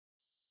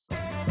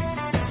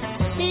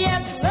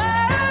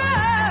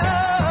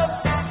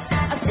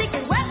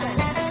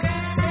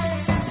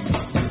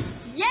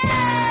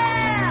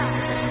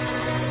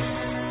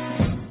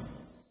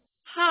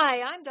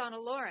Donna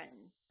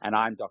Lauren. And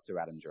I'm Dr.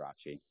 Adam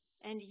Geraci.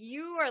 And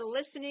you are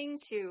listening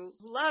to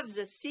Love's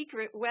a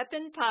Secret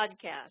Weapon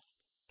podcast.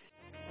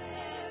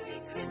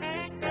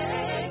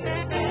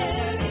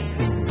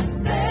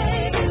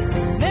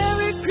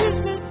 Merry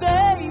Christmas,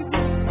 baby.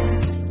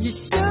 You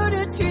should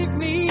have treated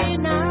me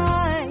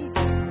nice.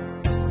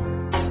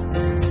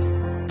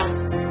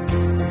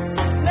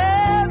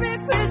 Merry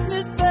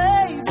Christmas,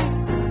 baby.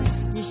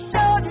 You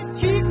should have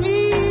treated me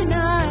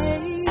nice.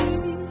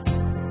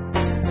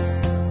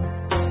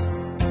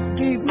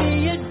 Give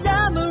me a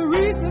diamond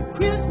for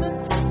Christmas.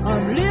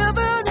 I'm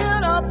living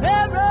in a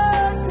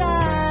paradise.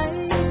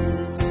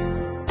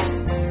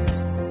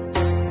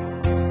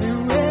 And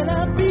when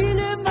I'm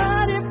feeling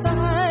mighty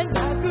fine,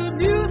 got good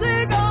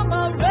music on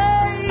my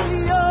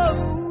radio.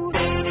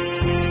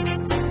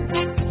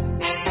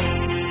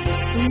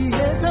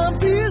 Yes, I'm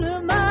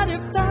feeling mighty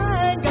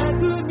fine, got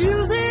good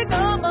music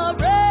on my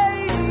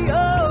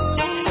radio.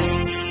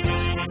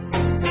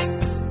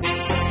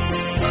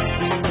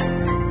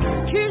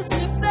 Kiss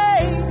me,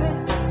 baby,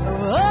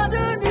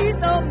 underneath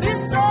the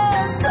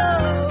mistletoe.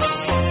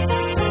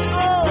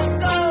 Oh,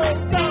 go,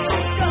 go,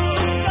 go,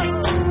 go.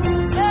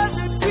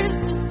 Every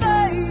Christmas,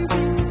 baby,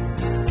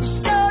 you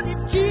sure to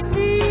treat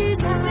me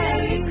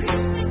nice.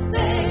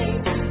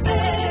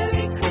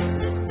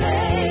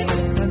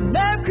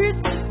 Merry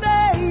Christmas,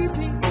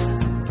 baby,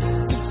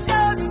 you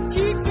sure to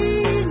treat me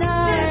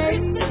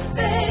nice.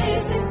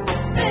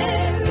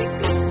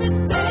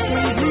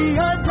 Give me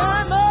a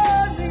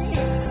diamond ring,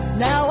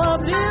 now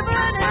I'm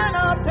living in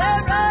a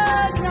paradise.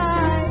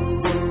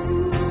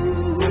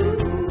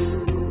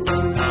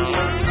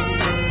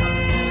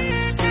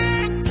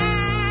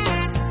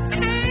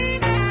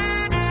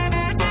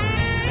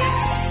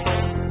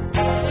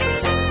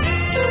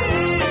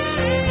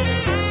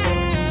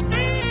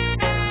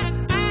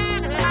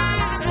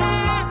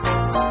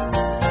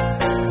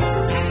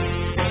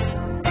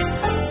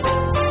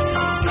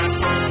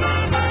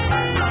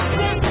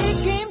 They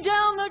came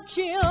down the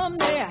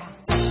chimney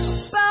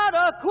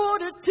about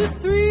 2:45.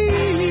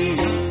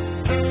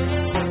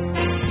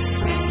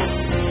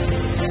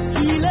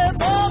 He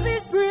left all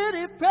these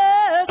pretty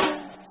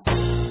presents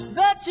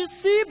that you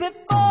see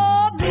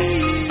before me.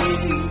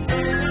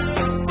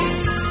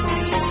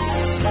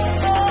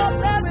 Oh,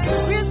 Merry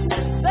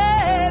Christmas,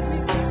 baby,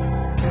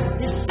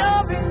 you're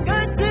sure been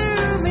good to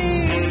me.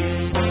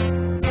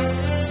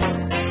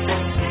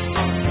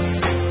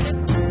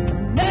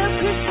 Merry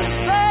Christmas,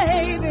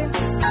 baby,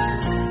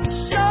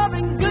 sure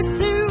been good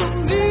to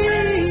me.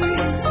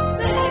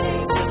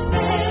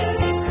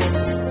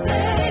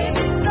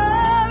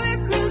 Merry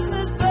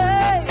Christmas,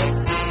 baby,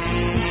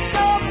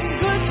 sure been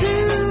good to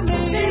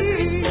me.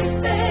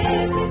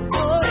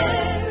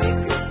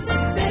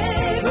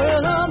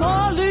 Well, I'm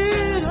all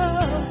lit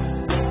up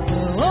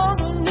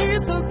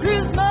underneath the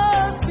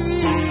Christmas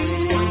tree.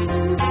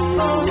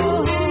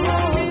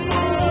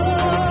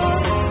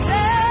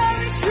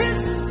 Merry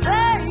Christmas,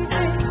 baby,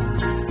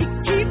 you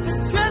keep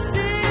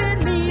interesting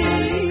me.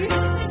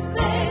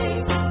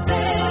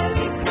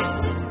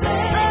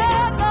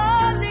 I'm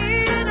all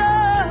lit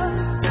up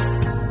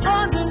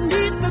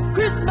underneath the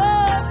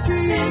Christmas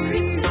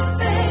tree.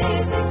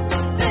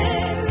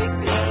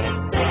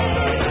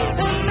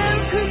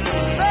 Merry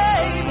Christmas,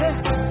 baby,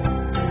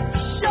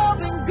 sure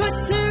been good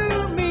to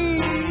me.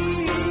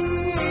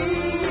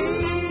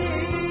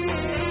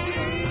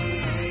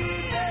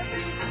 Merry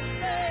Christmas,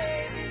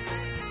 baby,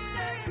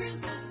 Merry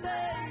Christmas,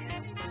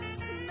 baby,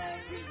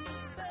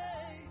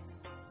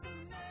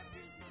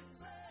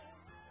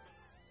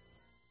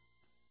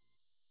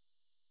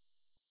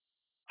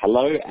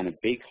 Hello and a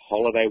big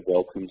holiday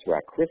welcome to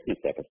our Christmas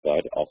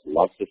episode of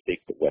Love's a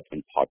Secret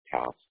Weapon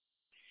podcast.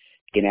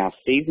 In our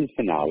season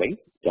finale,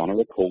 Donna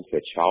recalls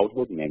her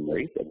childhood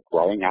memories of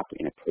growing up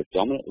in a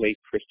predominantly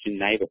Christian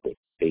neighborhood,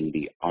 being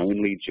the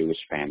only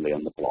Jewish family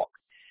on the block,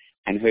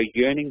 and her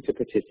yearning to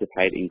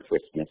participate in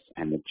Christmas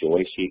and the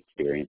joy she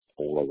experienced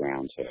all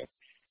around her,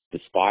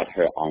 despite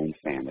her own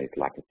family's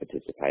lack of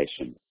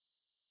participation.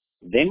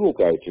 Then we'll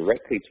go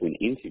directly to an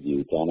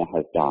interview Donna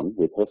has done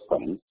with her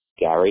friends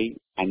Gary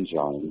and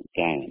Joan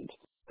Gand,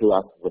 who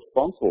are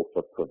responsible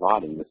for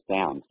providing the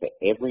sound for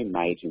every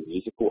major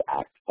musical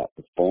act that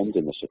performed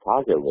in the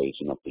Chicago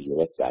region of the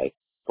USA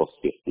for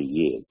 50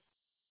 years.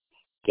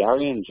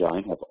 Gary and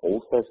Joan have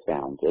also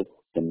founded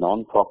the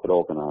non-profit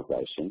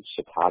organization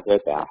Chicago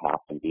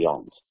Bauhaus and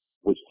Beyond,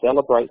 which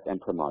celebrates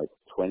and promotes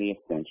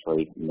 20th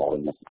century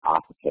modernist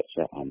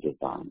architecture and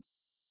design.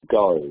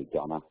 Go,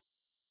 Donna.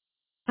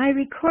 I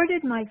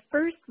recorded my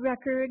first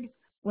record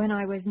when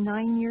I was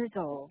 9 years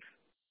old.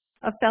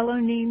 A fellow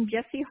named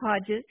Jesse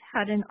Hodges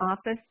had an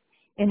office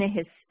in a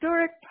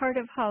historic part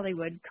of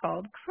Hollywood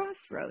called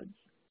Crossroads.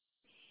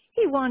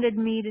 He wanted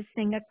me to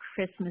sing a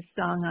Christmas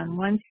song on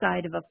one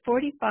side of a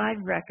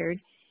 45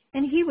 record,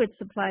 and he would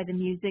supply the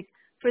music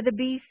for the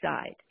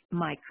B-side,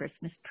 My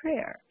Christmas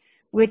Prayer,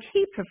 which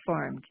he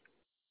performed.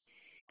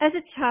 As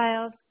a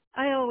child,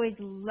 I always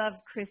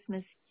loved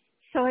Christmas,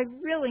 so I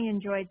really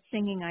enjoyed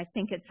singing I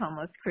Think It's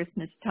Almost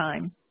Christmas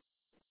Time.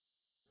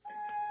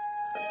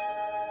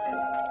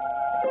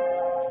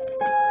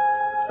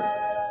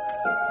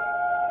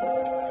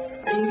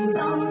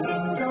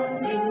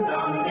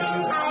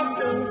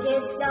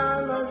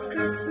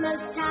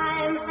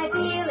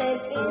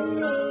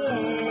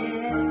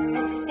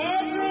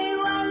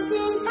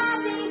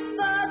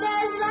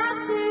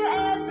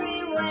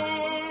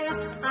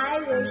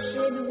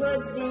 it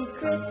would be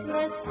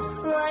Christmas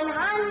 100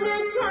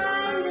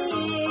 times a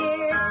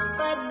year.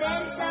 But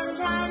then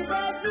sometimes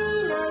there'd be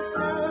no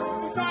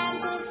snow,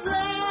 Santa's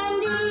sleigh and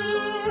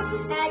deer.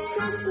 At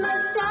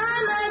Christmas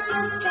time I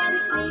just can't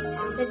sleep,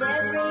 with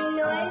every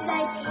noise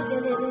I take a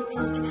little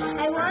peek.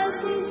 I want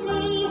to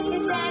see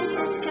if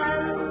Santa's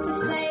come, the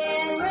sleigh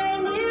and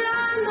reindeer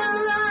on the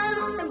run.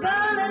 I'm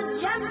gonna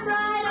jump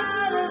right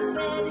out of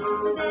bed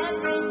with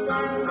every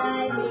sound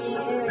I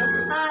hear.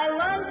 I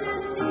want to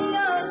see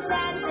old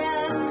Santa,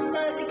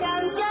 does he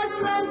come just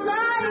once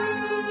a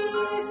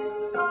year?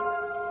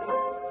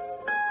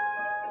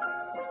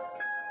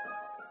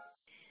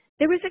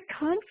 There was a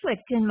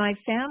conflict in my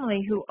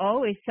family who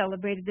always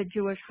celebrated the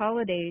Jewish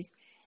holidays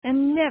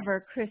and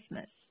never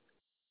Christmas.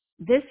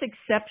 This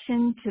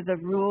exception to the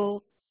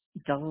rule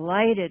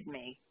delighted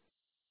me.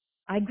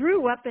 I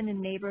grew up in a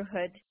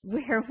neighborhood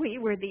where we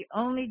were the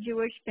only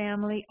Jewish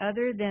family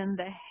other than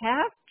the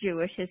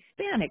half-Jewish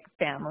Hispanic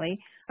family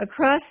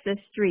across the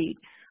street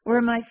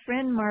where my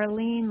friend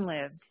Marlene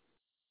lived.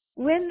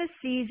 When the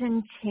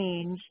season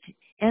changed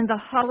and the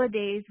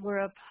holidays were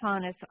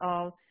upon us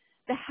all,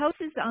 the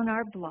houses on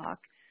our block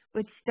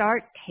would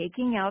start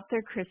taking out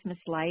their Christmas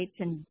lights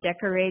and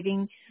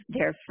decorating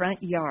their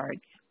front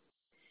yards.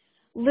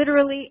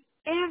 Literally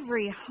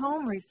every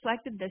home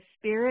reflected the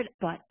spirit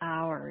but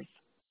ours.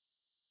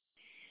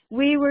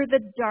 We were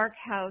the dark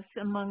house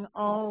among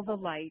all the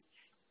lights.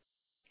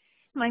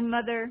 My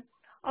mother,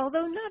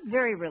 although not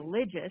very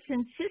religious,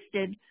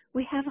 insisted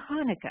we have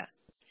Hanukkah.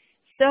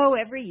 So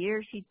every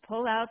year she'd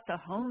pull out the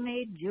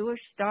homemade Jewish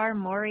star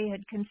Maury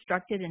had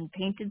constructed and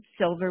painted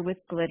silver with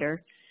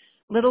glitter.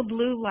 Little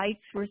blue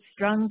lights were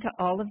strung to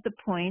all of the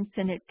points,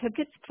 and it took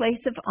its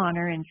place of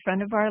honor in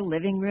front of our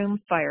living room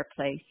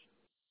fireplace.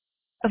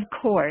 Of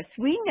course,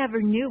 we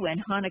never knew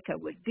when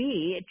Hanukkah would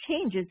be. It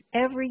changes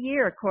every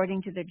year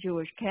according to the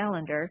Jewish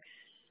calendar.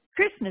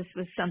 Christmas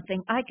was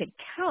something I could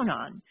count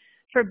on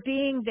for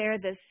being there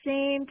the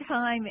same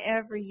time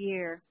every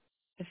year.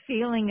 The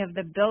feeling of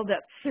the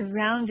buildup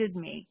surrounded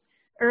me.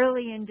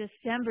 Early in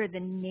December, the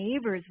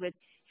neighbors would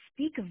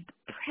speak of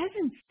the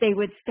presents they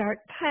would start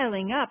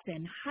piling up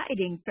and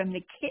hiding from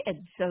the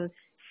kids so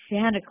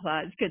Santa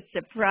Claus could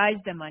surprise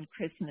them on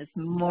Christmas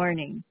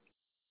morning.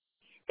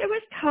 There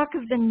was talk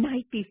of the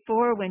night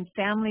before when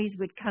families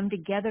would come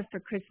together for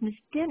Christmas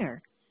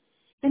dinner.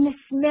 And the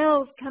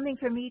smells coming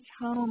from each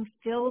home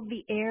filled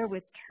the air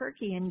with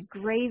turkey and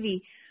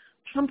gravy,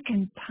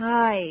 pumpkin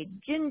pie,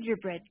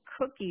 gingerbread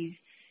cookies,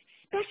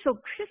 special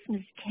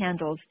Christmas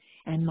candles,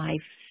 and my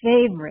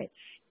favorite,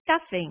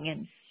 stuffing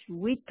and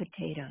sweet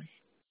potatoes.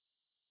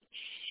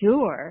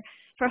 Sure,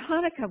 for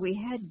Hanukkah we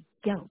had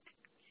gelt,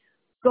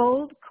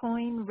 gold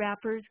coin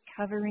wrappers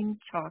covering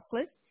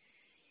chocolate,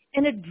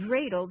 and a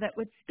dreidel that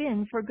would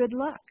spin for good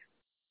luck.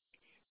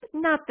 But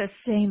not the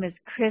same as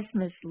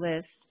Christmas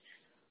lists.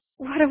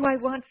 What do I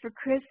want for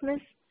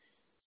Christmas?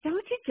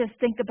 Don't you just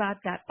think about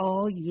that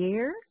all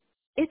year?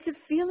 It's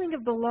a feeling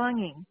of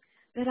belonging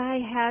that I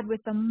had with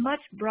a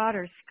much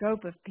broader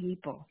scope of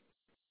people.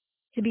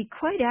 To be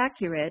quite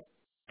accurate,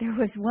 there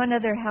was one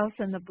other house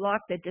on the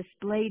block that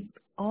displayed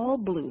all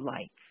blue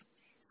lights.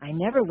 I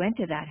never went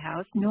to that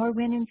house nor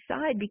went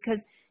inside because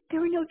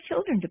there were no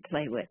children to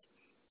play with.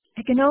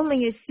 I can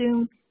only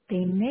assume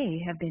they may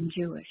have been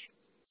Jewish.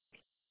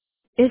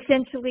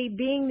 Essentially,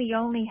 being the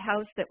only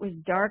house that was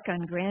dark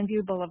on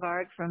Grandview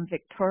Boulevard from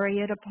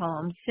Victoria to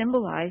Palm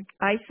symbolized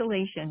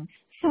isolation,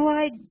 so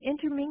I'd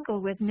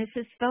intermingle with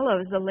Mrs.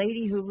 Fellows, a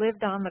lady who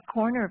lived on the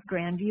corner of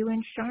Grandview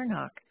and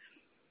Charnock.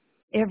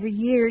 Every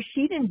year,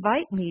 she'd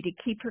invite me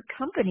to keep her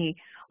company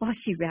while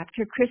she wrapped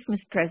her Christmas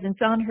presents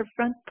on her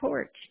front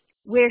porch,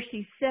 where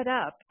she set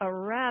up a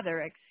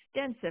rather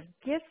extensive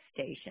gift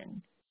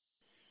station.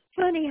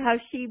 Funny how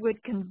she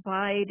would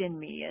confide in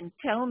me and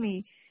tell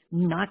me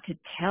not to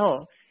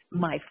tell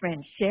my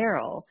friend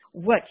Cheryl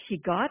what she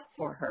got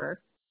for her.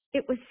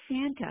 It was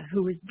Santa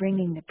who was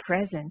bringing the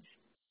presents.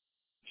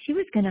 She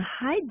was going to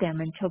hide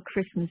them until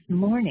Christmas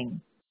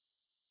morning.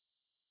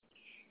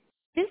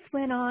 This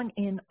went on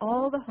in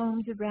all the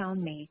homes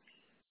around me.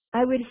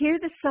 I would hear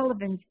the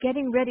Sullivans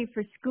getting ready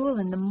for school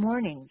in the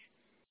mornings.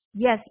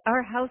 Yes,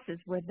 our houses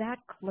were that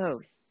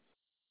close.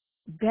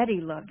 Betty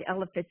loved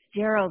Ella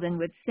Fitzgerald and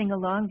would sing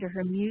along to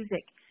her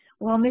music,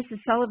 while Mrs.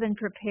 Sullivan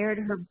prepared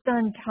her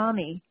son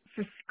Tommy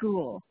for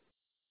school.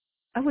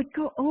 I would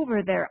go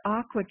over their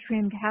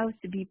aqua-trimmed house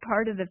to be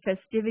part of the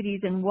festivities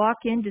and walk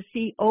in to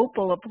see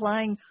Opal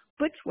applying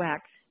butch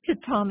wax to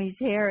Tommy's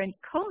hair and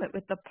comb it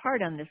with the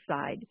part on the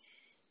side.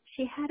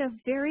 She had a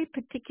very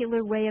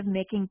particular way of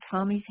making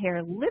Tommy's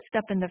hair lift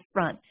up in the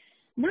front,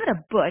 not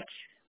a butch,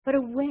 but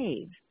a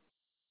wave.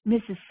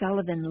 Mrs.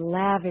 Sullivan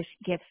lavished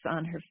gifts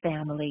on her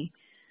family.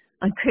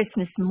 On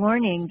Christmas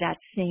morning that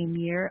same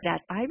year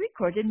that I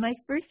recorded my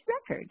first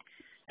record.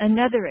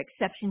 Another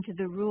exception to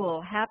the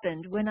rule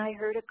happened when I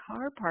heard a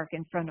car park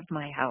in front of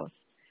my house.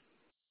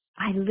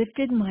 I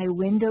lifted my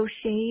window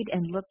shade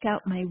and looked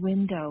out my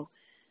window.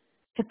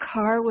 The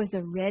car was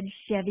a red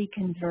Chevy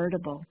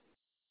convertible.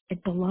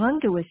 It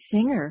belonged to a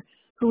singer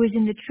who was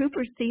in the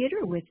Trooper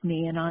Theater with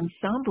me, an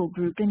ensemble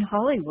group in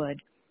Hollywood.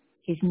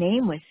 His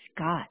name was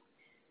Scott.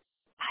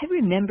 I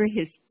remember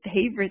his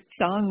favorite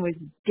song was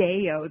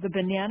Day-O, the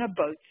Banana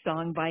Boat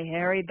song by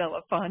Harry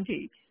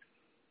Belafonte.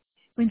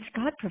 When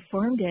Scott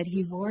performed it,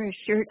 he wore a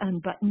shirt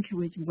unbuttoned to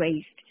his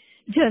waist,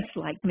 just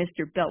like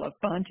Mr.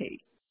 Belafonte.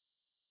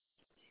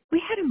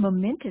 We had a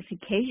momentous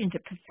occasion to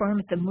perform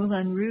at the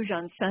Moulin Rouge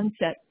on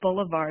Sunset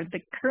Boulevard, the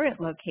current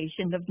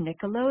location of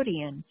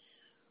Nickelodeon.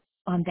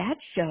 On that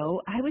show,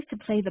 I was to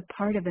play the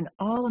part of an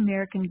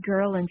all-American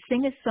girl and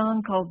sing a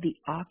song called The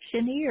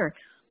Auctioneer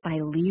by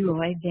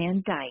Leroy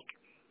Van Dyke.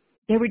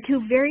 There were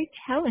two very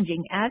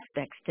challenging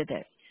aspects to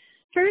this.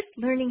 First,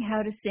 learning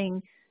how to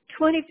sing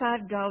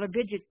 $25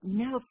 bid it,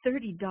 now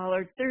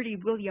 $30, 30,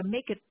 will you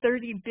make it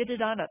 30, bid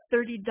it on a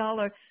 $30,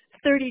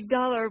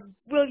 $30,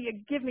 will you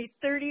give me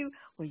 30,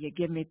 will you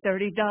give me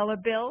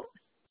 $30 bill?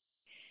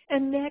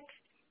 And next,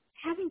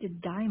 having to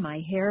dye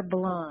my hair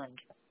blonde.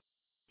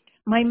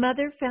 My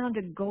mother found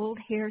a gold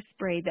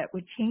hairspray that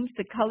would change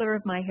the color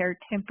of my hair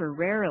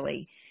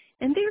temporarily,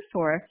 and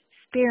therefore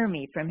spare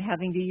me from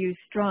having to use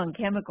strong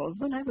chemicals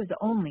when I was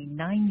only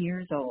 9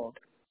 years old.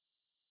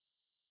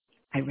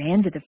 I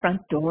ran to the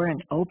front door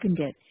and opened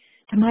it.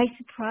 To my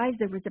surprise,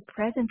 there was a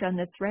present on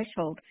the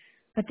threshold,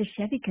 but the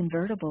Chevy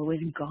convertible was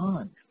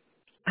gone.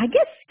 I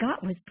guess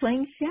Scott was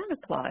playing Santa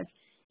Claus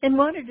and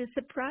wanted to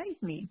surprise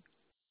me.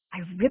 I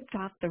ripped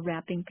off the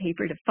wrapping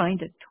paper to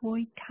find a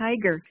toy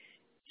tiger,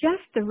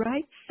 just the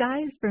right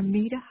size for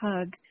me to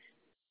hug.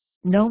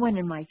 No one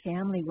in my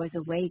family was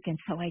awake, and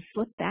so I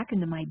slipped back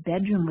into my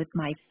bedroom with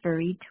my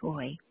furry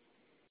toy.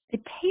 The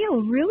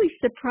tail really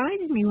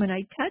surprised me when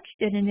I touched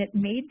it, and it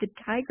made the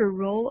tiger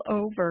roll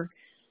over.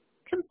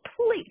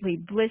 Completely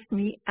blissed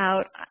me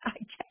out. I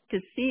checked to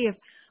see if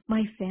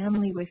my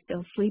family was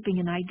still sleeping,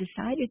 and I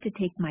decided to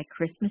take my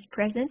Christmas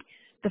present,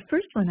 the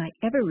first one I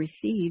ever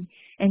received,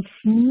 and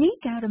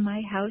sneak out of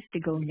my house to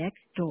go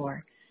next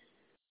door.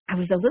 I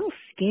was a little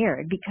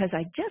scared because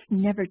I just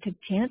never took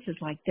chances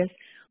like this,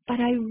 but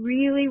I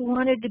really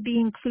wanted to be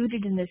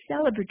included in the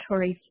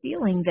celebratory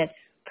feeling that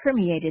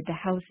permeated the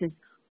houses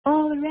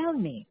all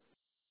around me.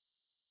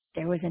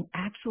 There was an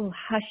actual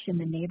hush in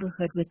the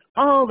neighborhood with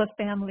all the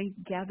families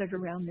gathered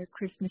around their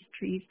Christmas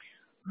trees,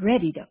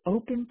 ready to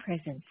open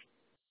presents.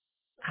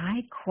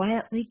 I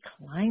quietly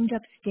climbed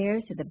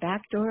upstairs to the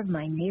back door of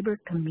my neighbor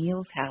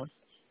Camille's house.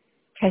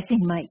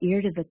 Pressing my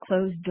ear to the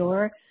closed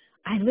door,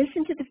 I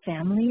listened to the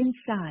family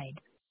inside.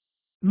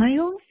 My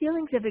own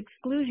feelings of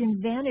exclusion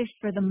vanished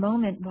for the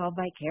moment while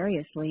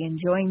vicariously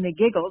enjoying the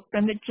giggles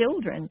from the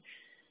children.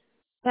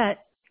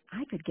 But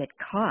I could get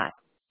caught,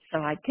 so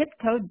I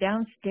tiptoed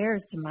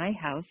downstairs to my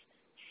house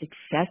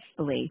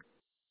successfully.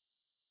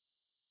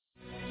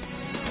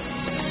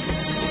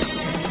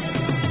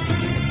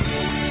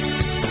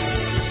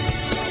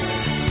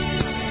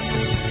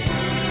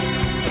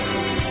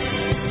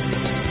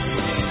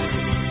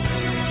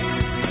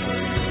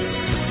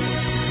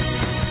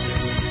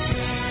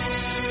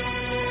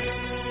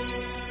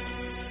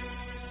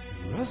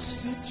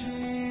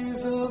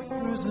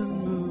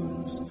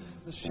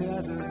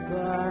 Shattered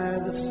by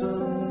the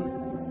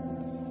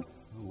sun,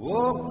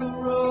 walk the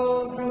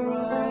road,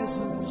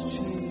 horizons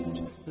change,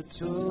 the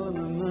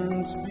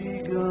tournament's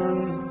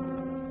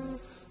begun.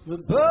 The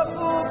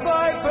purple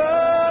viper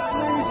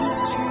plays his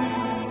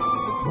tune,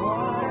 the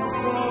choir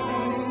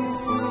softly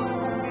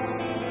sings,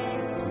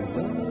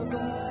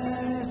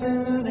 lullabies in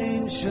an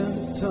ancient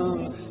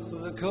tongue, for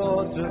the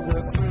chords of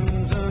the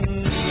crimson.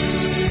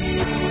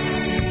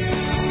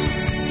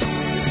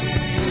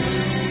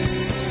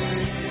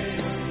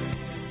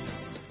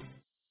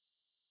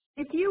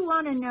 If you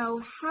want to know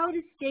how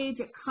to stage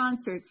a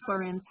concert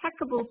for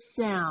impeccable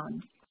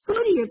sound, who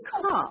do you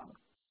call?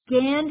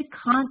 Gand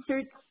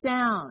Concert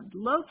Sound,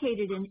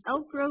 located in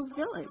Elk Grove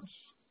Village,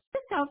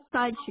 just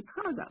outside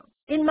Chicago.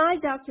 In my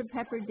Dr.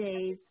 Pepper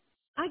days,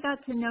 I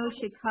got to know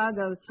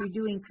Chicago through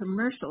doing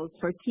commercials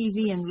for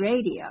TV and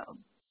radio.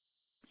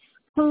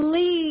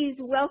 Please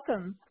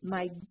welcome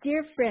my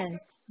dear friends,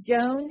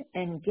 Joan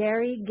and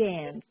Gary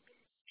Gand,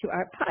 to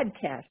our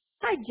podcast.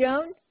 Hi,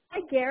 Joan.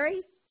 Hi,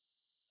 Gary.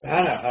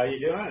 Donna, how you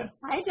doing?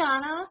 Hi,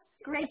 Donna.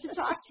 Great to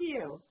talk to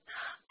you.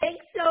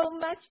 Thanks so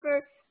much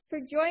for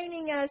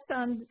joining us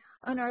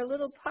on our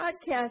little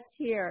podcast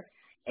here.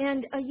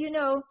 And,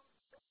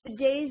 the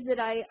days that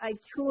I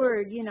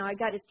toured, I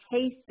got a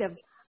taste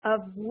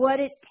of what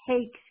it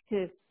takes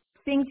to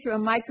sing through a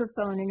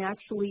microphone and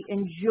actually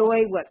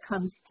enjoy what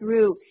comes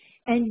through.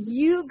 And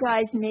you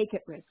guys make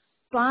it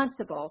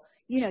responsible.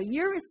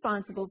 You're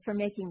responsible for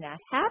making that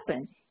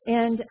happen.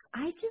 And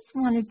I just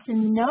wanted to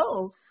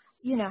know,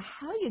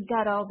 how you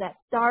got all that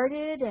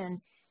started, and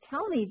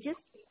tell me, just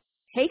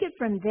take it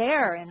from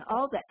there, and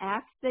all the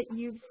acts that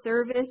you've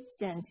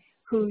serviced and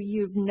who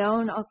you've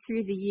known all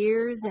through the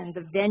years and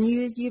the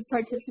venues you've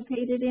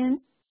participated in.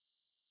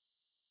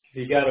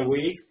 You got a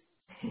week?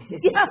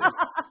 Yeah,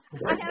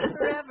 I have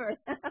forever.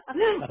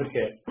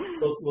 Okay.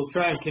 We'll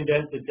try and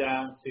condense it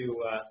down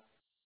to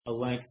a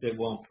length that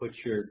won't put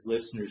your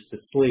listeners to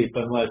sleep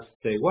unless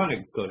they want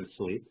to go to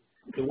sleep.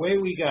 the way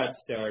we got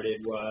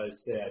started was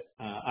that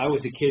I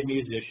was a kid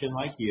musician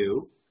like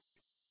you,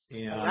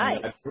 and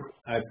Right.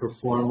 I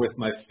performed with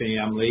my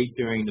family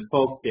during the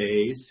folk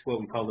days, what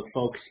we call the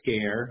folk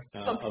scare,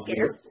 Folk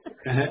scare.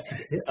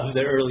 of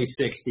the early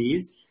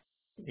 60s.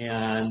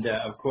 And,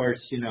 of course,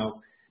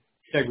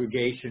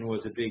 segregation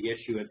was a big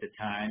issue at the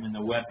time, and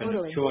the weapon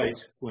Totally. of choice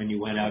when you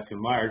went out to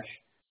march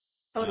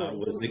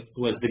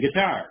was the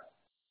guitar.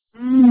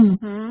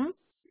 Mm-hmm.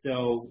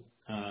 So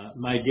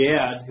my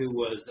dad, who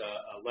was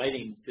a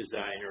lighting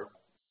designer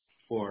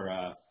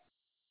for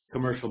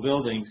commercial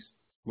buildings,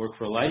 worked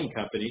for a lighting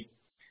company,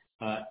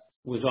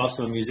 was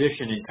also a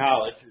musician in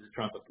college, was a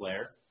trumpet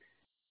player.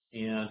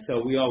 And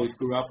so we always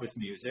grew up with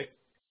music.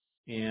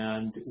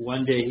 And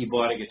one day he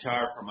bought a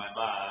guitar for my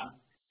mom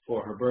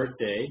for her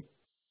birthday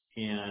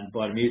and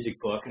bought a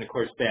music book. And, of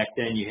course, back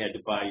then you had to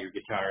buy your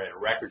guitar at a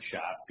record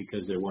shop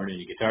because there weren't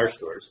any guitar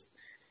stores.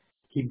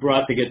 He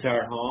brought the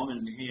guitar home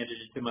and handed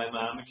it to my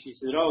mom, and she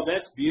said, "Oh,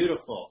 that's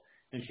beautiful."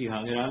 And she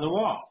hung it on the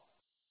wall.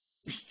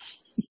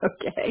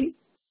 Okay.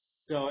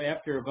 So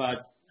after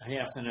about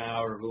half an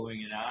hour of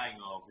oohing and ahhing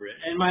over it,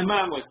 and my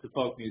mom was the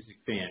folk music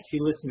fan. She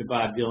listened to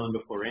Bob Dylan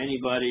before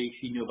anybody.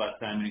 She knew about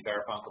Simon and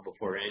Garfunkel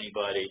before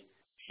anybody.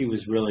 She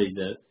was really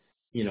the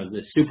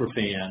super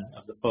fan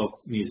of the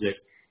folk music,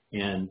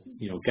 and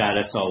got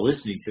us all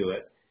listening to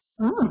it.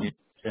 Oh.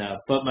 And,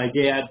 but my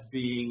dad,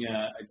 being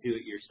a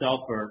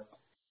do-it-yourselfer,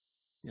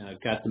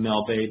 got the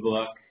Mel Bay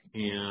book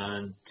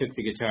and took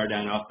the guitar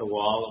down off the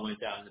wall and went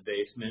down in the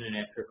basement. And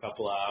after a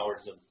couple of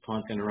hours of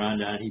plunking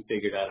around on it, he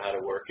figured out how to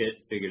work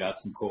it, figured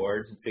out some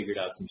chords, and figured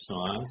out some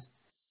songs.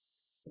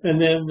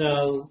 And then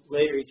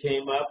later he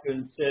came up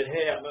and said,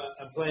 "Hey,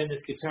 I'm playing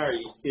this guitar. Are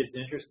you kids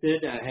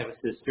interested? I have a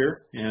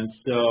sister." And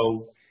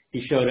so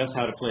he showed us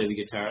how to play the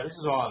guitar. This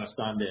is all on a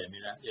Sunday. I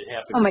mean, it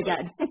happened. Oh, my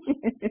God.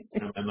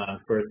 On my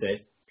mom's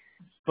birthday.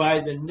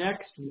 By the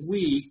next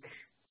week,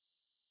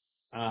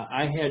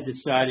 I had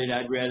decided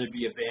I'd rather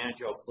be a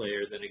banjo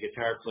player than a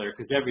guitar player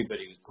because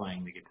everybody was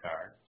playing the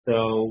guitar.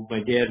 So my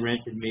dad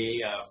rented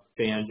me a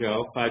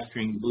banjo,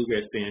 5-string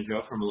bluegrass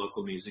banjo from a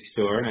local music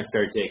store, and I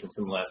started taking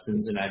some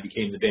lessons, and I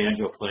became the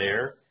banjo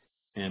player,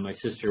 and my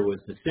sister was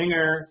the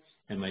singer,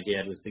 and my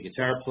dad was the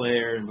guitar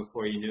player, and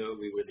before you knew it,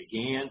 we were the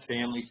Gann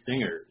family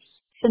singers.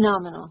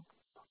 Phenomenal.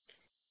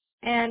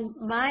 And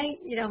my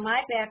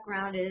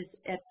background is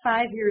at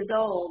 5 years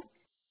old,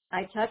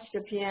 I touched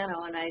a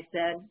piano and I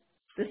said,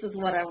 "This is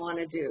what I want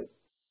to do."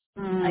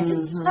 Mm-hmm. I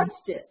just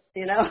touched it,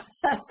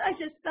 I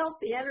just felt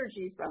the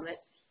energy from it.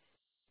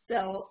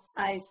 So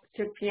I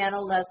took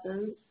piano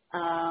lessons.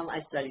 I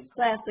studied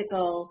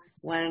classical.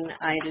 When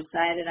I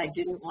decided I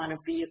didn't want to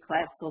be a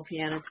classical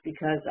pianist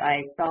because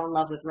I fell in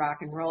love with rock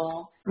and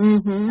roll,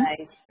 Mm-hmm.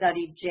 I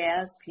studied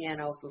jazz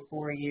piano for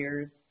 4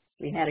 years.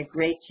 We had a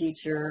great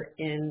teacher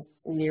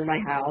near my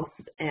house,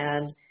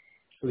 and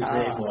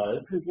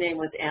Whose name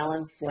was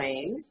Alan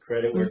Swain.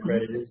 Credit where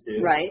credit is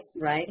due. Right.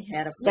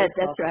 Had a place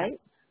That's called right.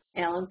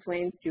 Alan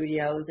Swain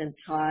Studios, and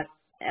taught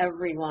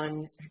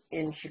everyone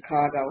in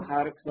Chicago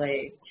how to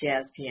play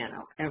jazz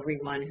piano.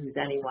 Everyone who's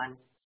anyone,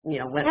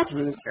 went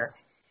through there.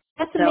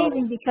 That's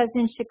amazing because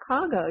in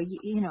Chicago,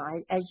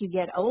 as you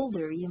get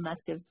older, you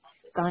must have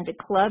gone to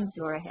clubs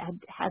or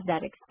had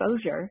that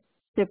exposure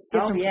to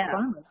different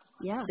performers.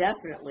 Yeah.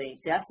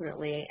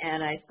 Definitely.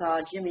 And I saw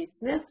Jimmy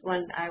Smith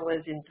when I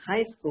was in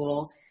high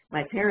school.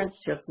 My parents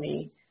took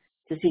me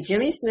to see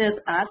Jimmy Smith,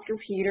 Oscar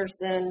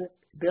Peterson,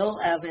 Bill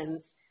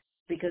Evans,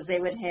 because they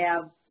would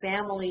have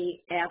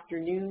family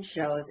afternoon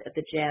shows at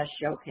the Jazz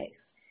Showcase.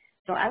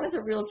 So I was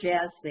a real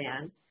jazz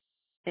fan.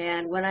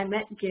 And when I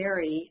met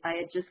Gary, I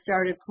had just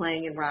started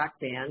playing in rock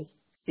bands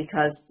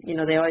because,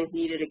 they always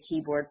needed a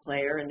keyboard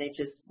player, and they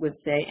just would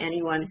say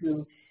anyone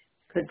who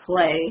could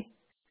play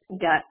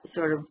got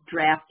sort of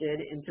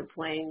drafted into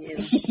playing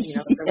in,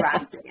 the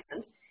rock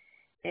band.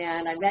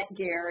 And I met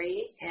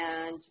Gary,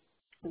 and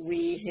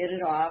we hit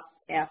it off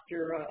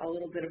after a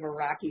little bit of a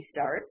rocky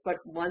start.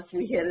 But once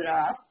we hit it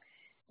off,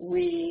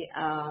 we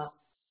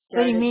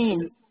What do you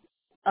mean?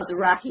 Of the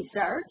rocky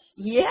start?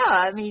 Yeah,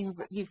 I mean,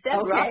 you said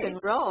Okay. rock and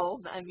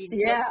roll. I mean,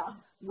 yeah.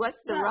 What's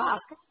the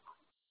rock?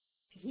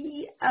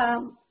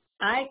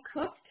 I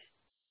cooked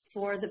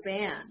for the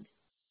band.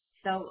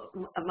 So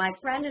my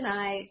friend and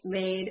I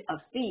made a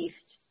feast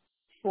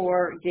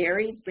for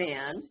Gary's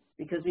band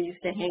because we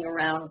used to hang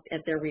around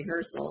at their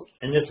rehearsals.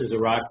 And this is a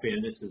rock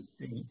band. This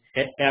is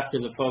after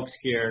the folk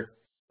scare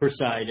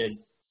subsided.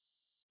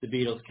 The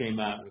Beatles came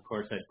out, and of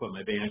course I put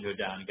my banjo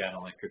down and got an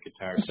electric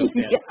guitar. So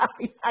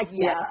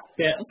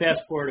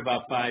fast forward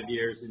about 5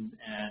 years, and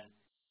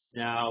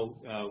now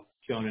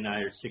Joan and I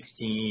are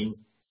 16,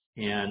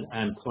 and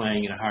I'm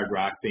playing in a hard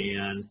rock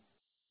band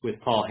with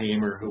Paul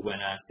Hamer, who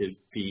went on to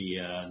be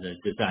the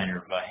designer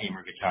of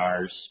Hamer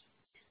guitars,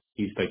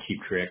 used by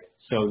Cheap Trick.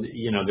 So,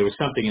 there was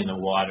something in the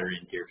water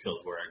in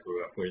Deerfield where I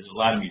grew up, where a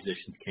lot of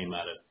musicians came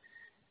out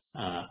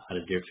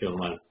of Deerfield,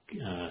 a lot of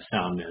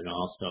soundmen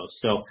also.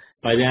 So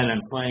by then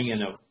I'm playing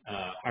in a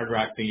hard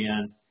rock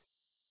band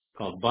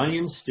called Bunny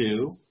and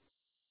Stew.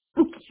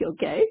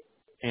 Okay.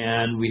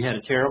 And we had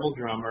a terrible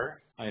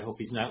drummer I hope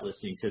he's not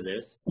listening to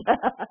this.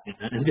 But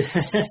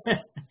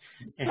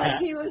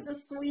he was a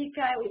sweet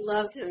guy. We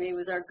loved him. He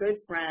was our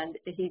good friend.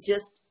 He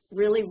just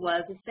really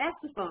was a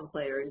saxophone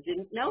player and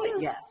didn't know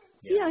it yet.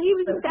 Yeah, he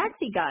was a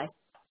saxy guy.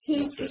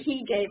 He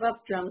gave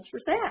up drums for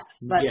sax.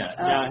 But,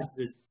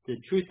 the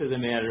truth of the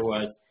matter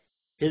was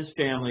his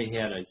family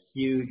had a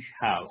huge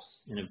house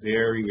in a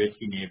very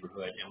risky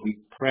neighborhood, and we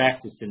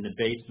practiced in the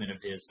basement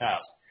of his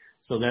house.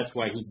 So that's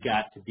why he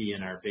got to be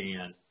in our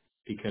band,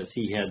 because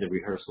he had the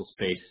rehearsal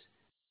space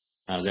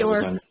that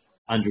was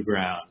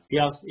underground. He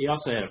also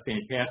had a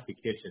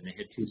fantastic kitchen. They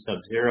had 2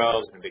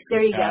 Sub-Zeros and a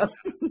big house,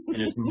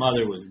 and his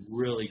mother was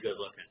really good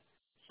looking.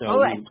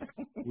 So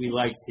we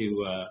like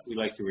to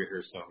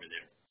rehearse over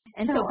there.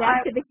 And so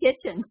back to the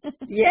kitchen.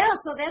 Yeah,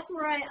 so that's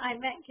where I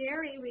met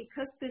Gary. We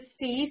cooked this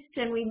feast,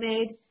 and we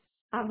made,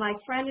 my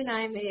friend and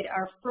I made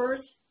our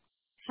first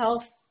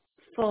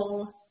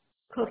healthful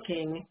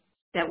cooking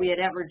that we had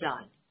ever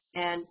done.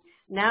 And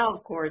now,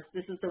 of course,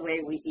 this is the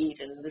way we eat,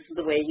 and this is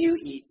the way you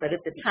eat. But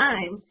at the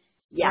time,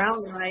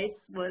 brown rice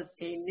was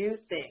a new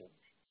thing.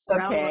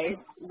 Brown rice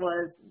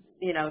was,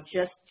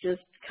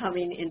 just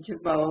coming into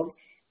vogue.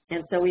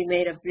 And so we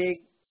made a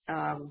big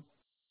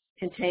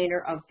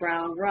container of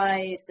brown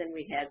rice, and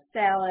we had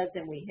salads,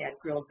 and we had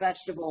grilled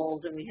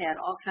vegetables, and we had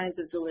all kinds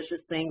of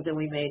delicious things, and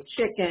we made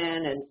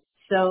chicken. And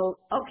so,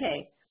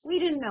 we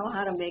didn't know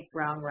how to make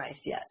brown rice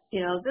yet.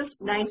 This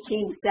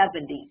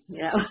 1970s,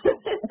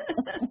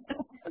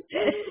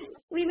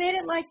 We made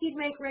it like you'd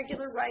make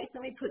regular rice,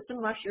 and we put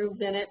some mushrooms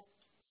in it.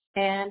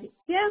 And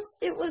yes,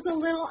 it was a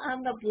little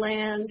on the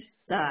bland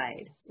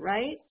side,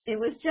 right? It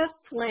was just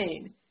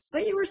plain.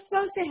 But you were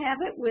supposed to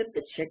have it with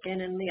the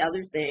chicken and the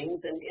other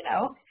things, and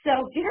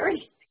So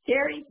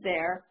Gary's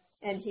there,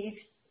 and he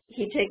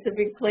takes a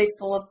big plate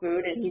full of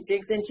food, and he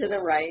digs into the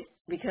rice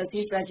because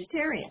he's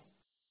vegetarian.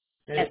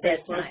 And it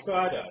tastes like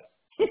sawdust.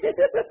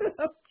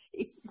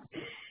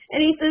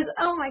 And he says,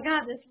 "Oh my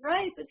God, this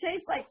rice! It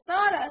tastes like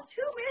sawdust.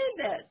 Who made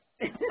this?"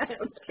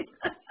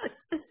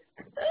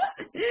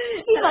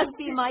 He must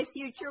be my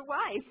future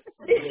wife.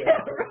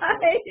 Yeah,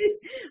 right.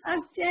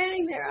 I'm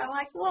standing there. I'm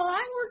like, well,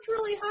 I worked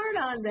really hard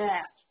on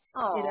that.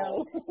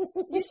 Oh.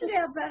 You should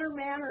have better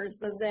manners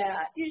than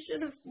that. You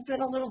should have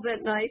been a little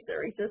bit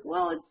nicer. He says,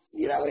 well,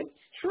 it's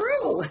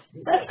true.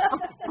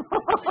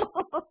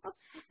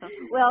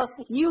 Well,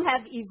 you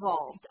have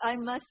evolved, I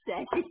must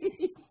say.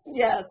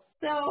 Yes.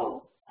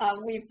 So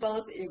we've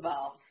both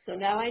evolved. So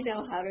now I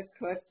know how to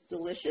cook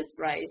delicious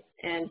rice,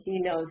 and he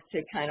knows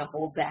to kind of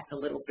hold back a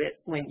little bit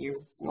when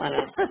you want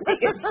to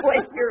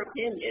voice your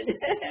opinion.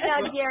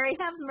 Now, Gary,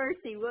 have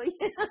mercy, will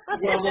you?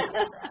 Well,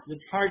 the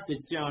part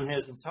that Joan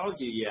hasn't told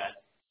you yet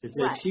is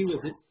that she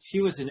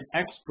was an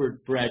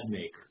expert bread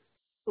maker.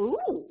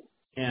 Ooh.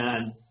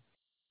 And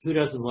who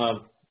doesn't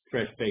love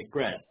fresh baked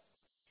bread?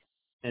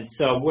 And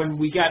so when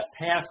we got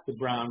past the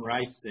brown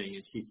rice thing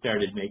and she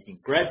started making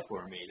bread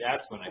for me,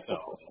 that's when I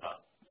fell in love.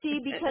 See,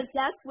 because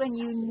that's when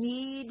you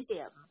need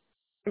him.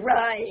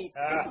 Right.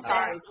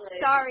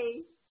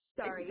 Sorry.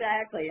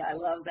 Exactly. I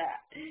love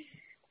that.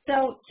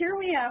 So here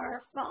we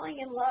are, falling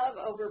in love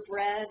over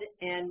bread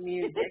and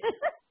music.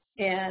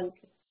 And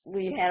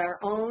we had our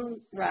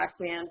own rock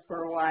band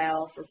for a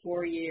while, for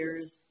 4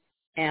 years.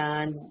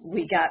 And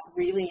we got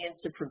really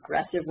into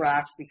progressive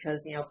rock because,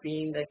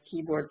 being the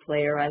keyboard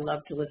player, I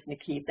love to listen to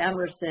Keith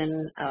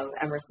Emerson,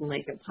 Emerson,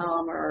 Lake and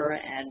Palmer,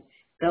 and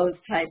those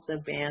types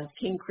of bands.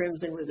 King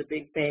Crimson was a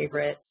big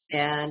favorite.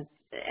 And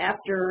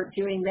after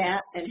doing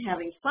that and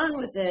having fun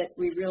with it,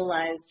 we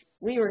realized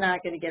we were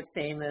not going to get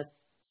famous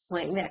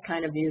playing that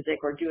kind of music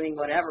or doing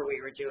whatever we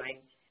were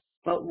doing.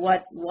 But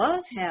what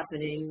was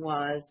happening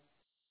was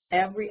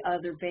every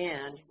other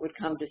band would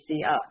come to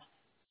see us.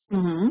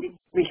 Mm-hmm.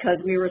 Because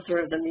we were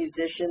sort of the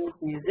musicians,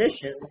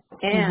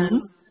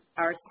 and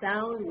our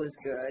sound was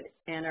good,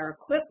 and our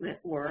equipment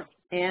worked,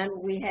 and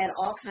we had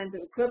all kinds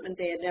of equipment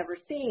they had never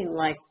seen,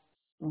 like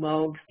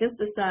Moog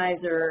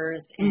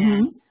synthesizers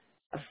and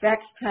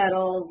effects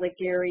pedals that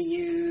Gary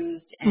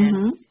used,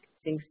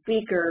 and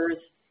speakers,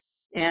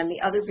 and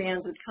the other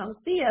bands would come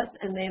see us,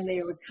 and then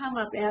they would come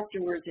up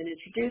afterwards and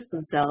introduce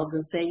themselves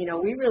and say,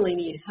 we really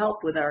need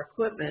help with our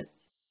equipment.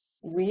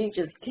 We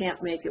just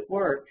can't make it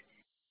work.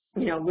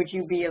 Would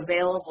you be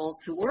available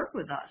to work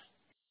with us?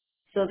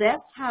 So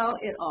that's how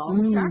it all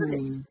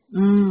started.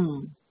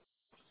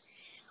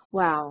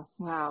 Wow.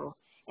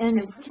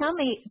 And tell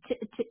me,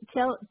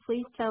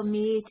 please tell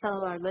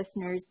our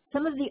listeners,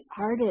 some of the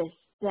artists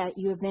that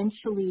you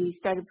eventually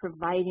started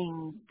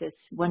providing this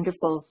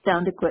wonderful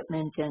sound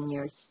equipment and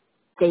your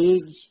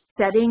stage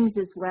settings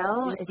as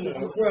well.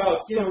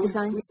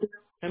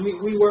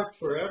 We worked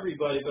for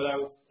everybody, but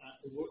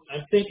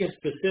I'm thinking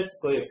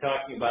specifically of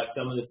talking about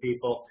some of the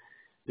people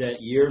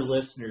that your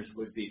listeners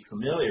would be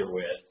familiar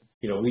with.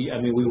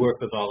 We work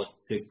with all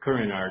the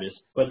current artists,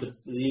 but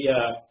we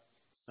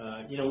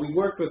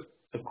work with,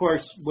 of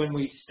course, when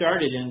we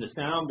started in the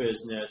sound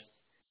business,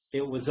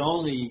 it was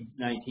only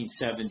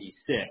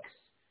 1976.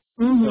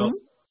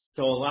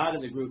 So a lot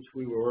of the groups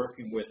we were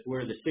working with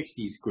were the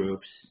 60s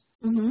groups,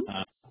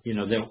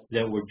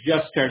 that were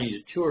just starting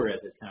to tour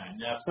at the time.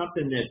 Now,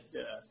 something that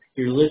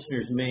your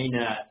listeners may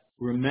not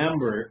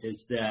remember is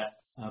that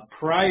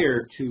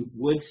prior to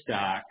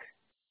Woodstock,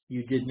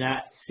 you did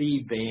not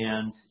see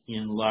bands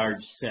in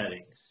large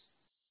settings.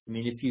 I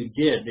mean, if you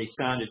did, they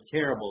sounded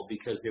terrible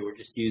because they were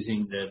just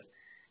using the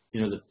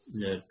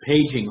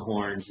paging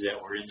horns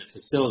that were in the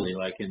facility,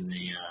 like in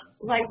the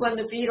like when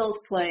the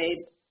Beatles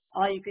played,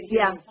 all you could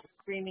hear was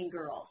screaming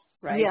girls,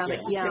 right? Yeah,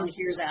 you couldn't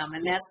hear them,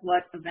 and that's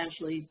what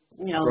eventually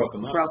broke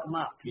them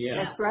up. Yeah,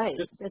 that's right.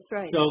 That's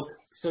right.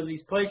 So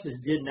these places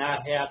did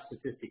not have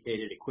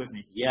sophisticated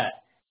equipment yet,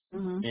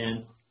 Mm-hmm.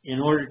 and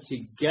in order to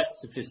get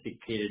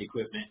sophisticated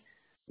equipment,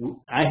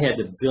 I had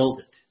to build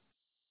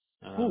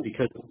it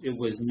because it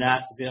was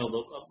not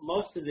available.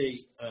 Most of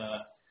the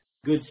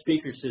good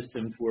speaker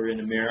systems were in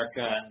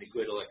America, and the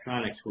good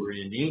electronics were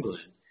in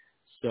England.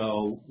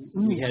 So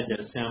we had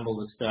to assemble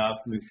the stuff.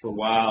 I mean, for a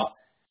while,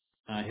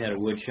 I had a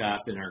wood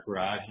shop in our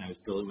garage, and I was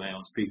building my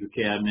own speaker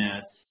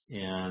cabinets,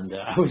 and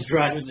I was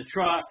driving the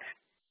truck.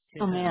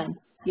 Oh, man.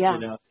 Yeah.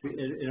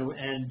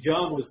 And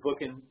Joan was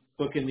booking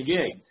the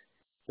gigs.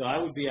 So I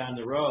would be on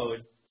the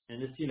road,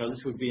 and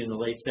this would be in the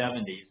late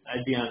 70s.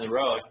 I'd be on the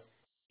road,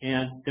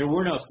 and there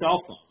were no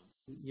cell phones.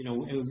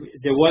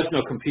 There was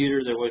no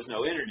computer, there was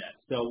no internet.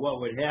 So what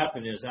would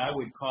happen is I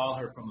would call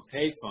her from a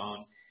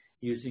payphone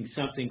using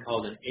something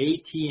called an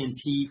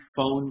AT&T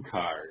phone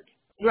card.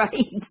 Right.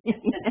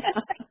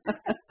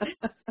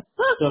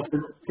 So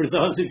for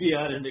those of you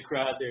out in the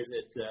crowd there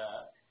that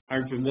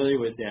aren't familiar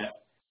with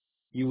that,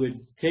 you would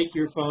take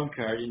your phone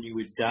card and you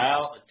would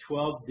dial a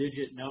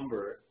 12-digit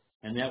number,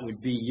 and that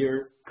would be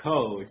your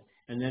code,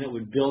 and then it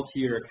would bill to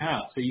your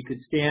account. So you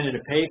could stand at a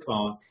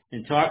payphone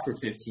and talk for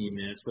 15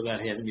 minutes without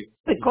having to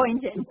put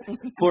coins in.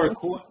 Pour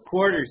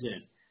quarters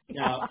in.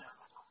 Now,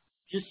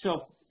 just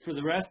so for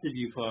the rest of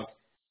you folks,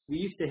 we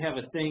used to have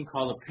a thing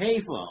called a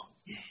payphone.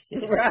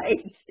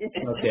 Right.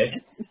 Okay.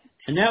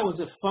 And that was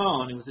a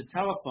phone. It was a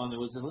telephone that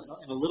was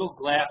in a little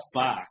glass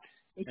box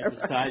at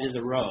the side of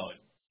the road.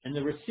 And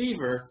the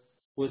receiver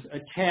was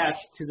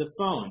attached to the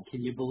phone.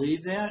 Can you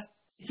believe that?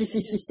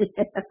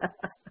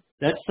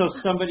 That's so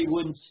somebody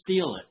wouldn't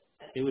steal it.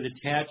 They would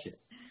attach it.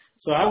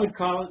 So I would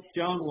call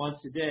Joan once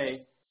a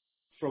day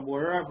from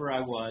wherever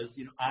I was,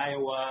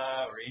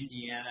 Iowa or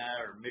Indiana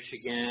or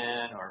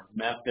Michigan or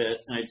Memphis,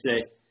 and I'd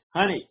say,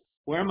 honey,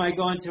 where am I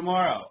going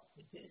tomorrow?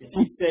 And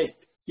she'd say,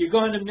 you're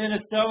going to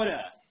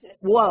Minnesota.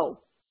 Whoa.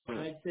 And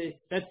I'd say,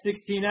 that's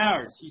 16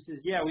 hours. She says,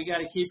 yeah, we got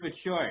to keep it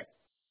short.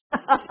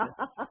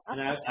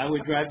 And I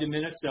would drive to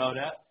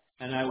Minnesota,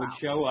 and I would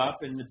show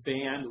up, and the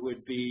band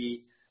would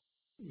be,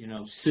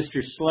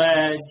 Sister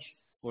Sledge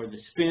or the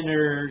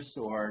Spinners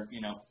or,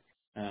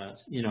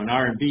 an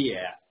R&B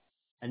act.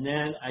 And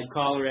then I'd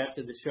call her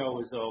after the show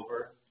was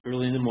over,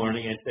 early in the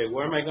morning. I'd say,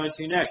 where am I going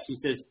to next? She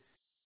says,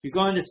 you're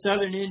going to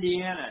Southern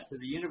Indiana, to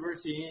the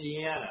University of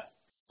Indiana.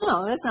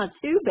 Oh, that's not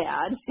too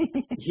bad.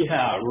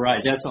 Yeah,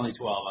 right. That's only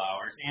 12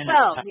 hours. And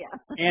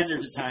and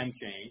there's a time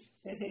change.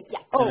 Yeah.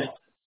 Oh.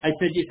 I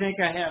said, you think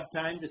I have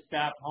time to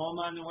stop home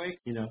on the way?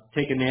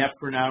 Take a nap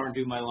for an hour and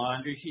do my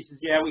laundry? She says,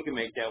 yeah, we can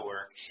make that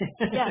work.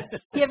 Yeah,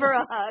 give her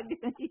a hug.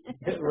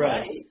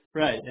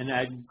 Right. And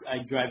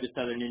I'd drive to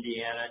Southern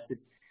Indiana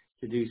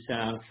to do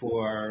sound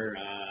for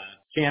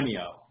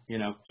Cameo,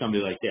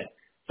 somebody like that.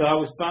 So I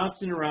was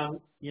bouncing around,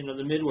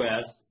 the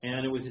Midwest,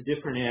 and it was a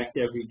different act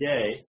every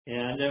day,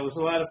 and it was a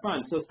lot of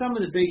fun. So some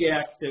of the big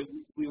acts that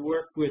we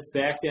worked with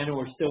back then and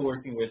we're still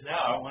working with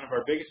now, one of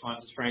our biggest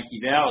ones is Frankie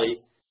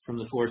Valli from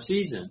the Four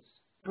Seasons.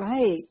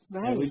 Right.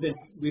 And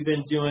we've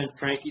been doing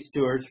Frankie's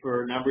tours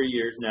for a number of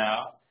years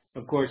now.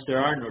 Of course, there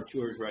are no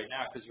tours right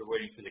now because we're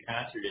waiting for the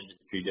concert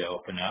industry to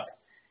open up.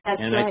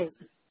 That's right.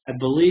 I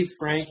believe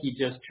Frankie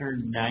just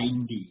turned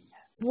 90.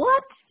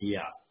 What? Yeah.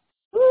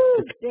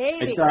 Ooh,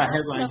 baby. I saw a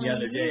headline the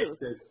other day that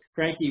says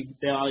Frankie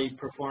Valli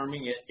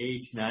performing at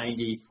age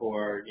 90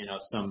 for,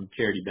 some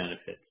charity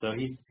benefit. So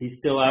he's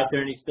still out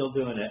there and he's still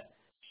doing it.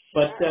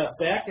 But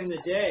back in the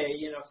day,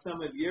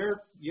 some of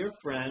your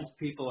friends,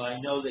 people I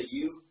know that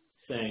you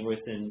sang with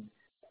and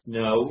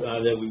know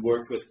that we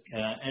worked with,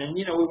 and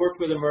we worked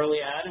with them early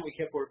on, and we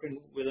kept working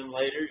with them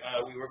later.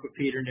 We worked with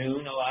Peter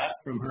Noon a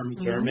lot from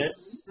Herman's Hermits.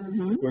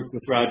 Mm-hmm. Worked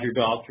with Roger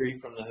Daltrey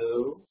from The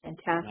Who.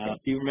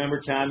 Fantastic. Do you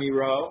remember Tommy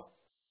Rowe?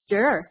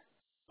 Sure.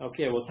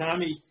 Okay, well,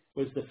 Tommy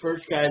was the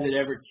first guy that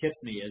ever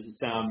tipped me as a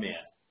sound man.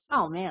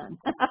 Oh, man.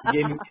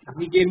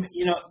 he gave me,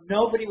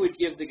 nobody would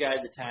give the guy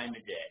the time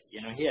of day.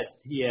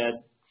 He had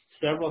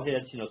several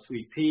hits,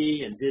 Sweet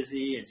Pea and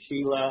Dizzy and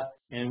Sheila,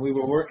 and we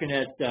were working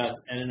at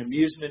an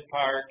amusement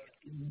park.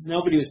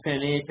 Nobody was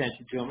paying any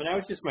attention to him, and I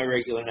was just my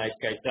regular nice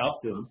guy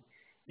self to him,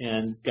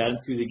 and got him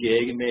through the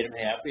gig and made him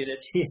happy. And at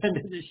the end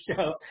of the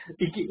show,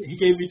 he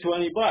gave me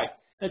 $20.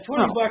 Now,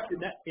 $20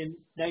 in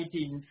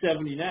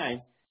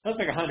 1979, that was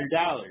like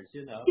 $100,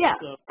 Yeah,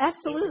 so,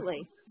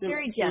 absolutely.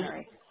 Very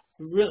generous.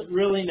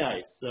 Really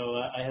nice. So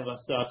I have a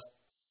soft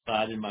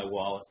spot in my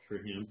wallet for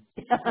him.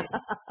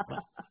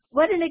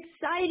 What an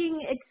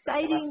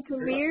exciting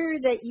career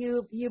that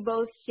you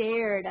both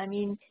shared. I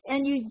mean,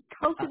 and you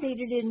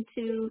cultivated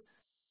into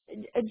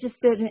just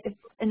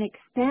an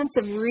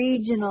expansive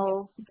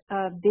regional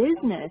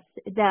business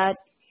that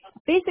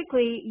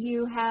basically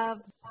you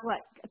have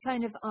what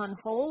kind of on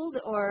hold,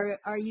 or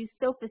are you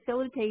still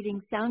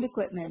facilitating sound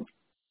equipment?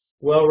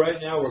 Well,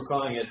 right now we're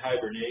calling it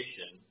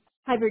hibernation.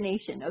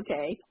 Hibernation,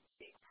 okay.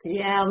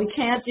 Yeah, we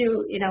can't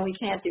do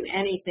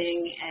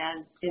anything,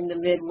 and in the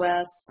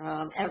Midwest,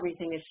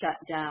 everything is shut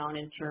down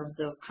in terms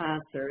of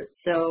concerts.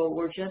 So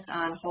we're just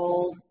on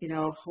hold,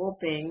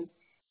 hoping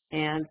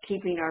and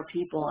keeping our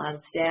people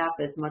on staff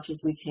as much as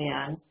we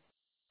can.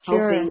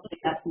 Sure. Hoping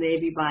that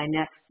maybe by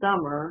next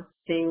summer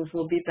things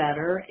will be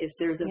better if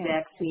there's a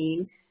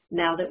vaccine.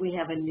 Now that we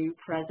have a new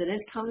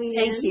president coming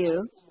in. Thank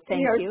you.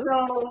 We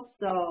are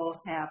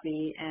so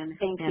happy and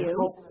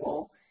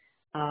hopeful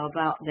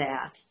about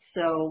that.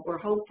 So we're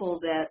hopeful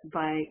that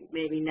by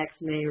maybe next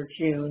May or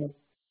June,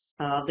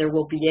 there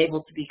will be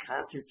able to be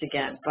concerts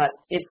again. But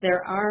if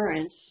there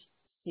aren't,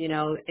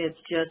 it's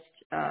just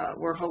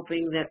we're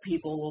hoping that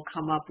people will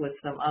come up with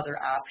some other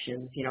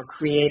options,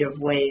 creative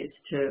ways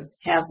to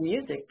have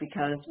music,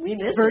 because we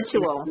miss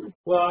virtual.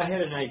 Well, I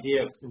had an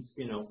idea since,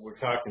 we're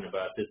talking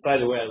about this. By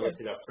the way, I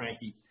looked it up.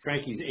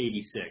 Frankie's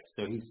 86,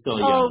 so he's still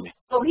young.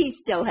 Oh, he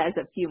still has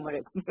a few more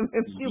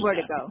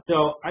to go.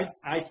 So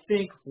I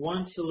think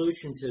one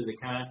solution to the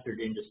concert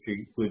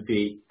industry would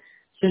be,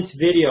 since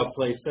video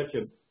plays such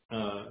a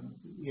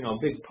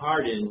big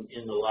part in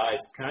the live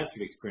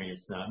concert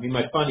experience now. I mean,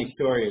 my funny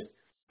story is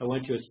I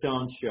went to a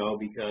Stones show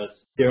because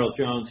Daryl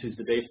Jones, who's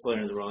the bass player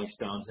in the Rolling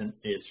Stones, and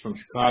is from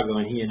Chicago,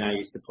 and he and I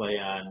used to play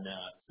on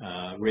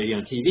radio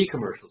and TV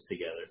commercials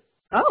together.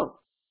 Oh.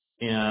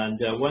 And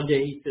one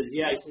day he says,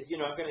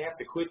 I'm going to have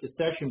to quit the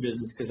session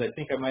business because I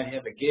think I might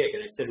have a gig.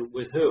 And I said,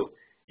 with who?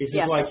 He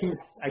says, well,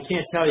 I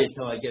can't tell you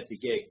until I get the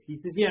gig. He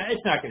says,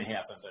 it's not going to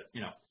happen, but,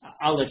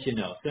 I'll let you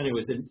know. So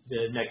anyway,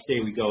 the next day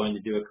we go in to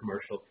do a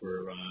commercial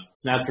for,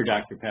 not for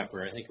Dr.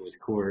 Pepper, I think it was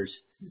Coors.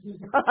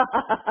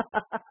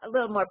 A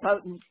little more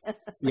potent.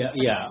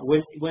 Yeah.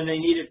 When they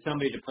needed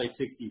somebody to play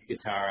 60s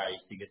guitar, I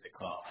used to get the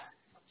call.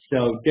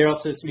 So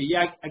Daryl says to me,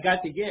 I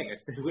got the gig. I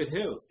said, with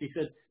who? He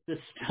said, the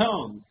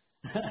Stones.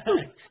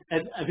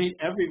 And I mean,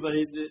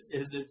 everybody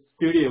in the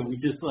studio, we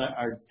just let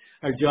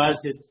our jaws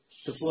hit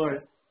the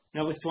floor.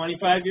 That was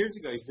 25 years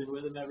ago. He's been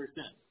with them ever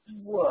since.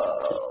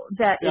 Whoa,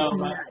 that is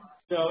nuts.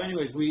 So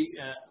anyways,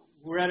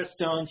 we're at a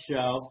Stone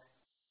show,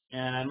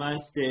 and I'm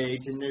on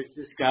stage, and there's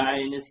this guy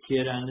and this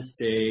kid on the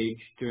stage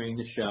during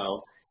the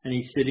show, and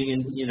he's sitting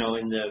in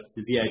the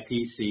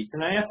VIP seats.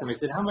 And I asked him, I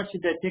said, how much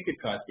did that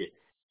ticket cost you?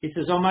 He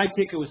says, my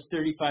ticket was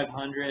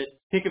 $3,500.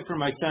 Ticket for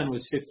my son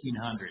was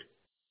 $1,500.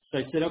 So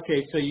I said,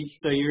 okay, so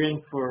you're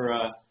in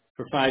for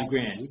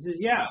 $5,000. He says,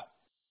 yeah.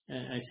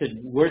 And I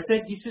said, worth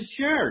it? He says,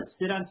 sure.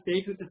 Sit on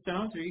stage with the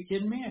Stones? Are you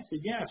kidding me? I said,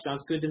 yeah,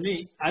 sounds good to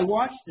me. I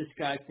watched this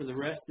guy for the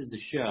rest of the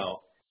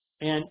show,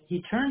 and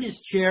he turned his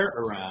chair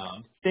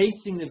around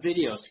facing the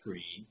video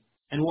screen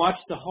and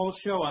watched the whole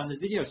show on the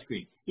video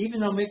screen.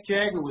 Even though Mick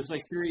Jagger was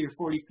like 30 or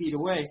 40 feet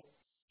away,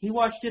 he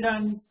watched it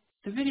on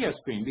the video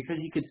screen because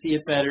he could see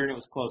it better and it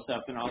was close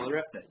up and all the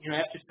rest of it,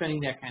 after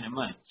spending that kind of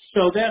money.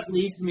 So that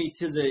leads me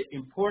to the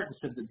importance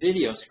of the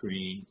video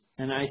screen.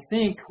 And I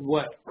think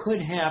what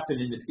could happen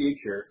in the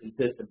future is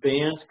that the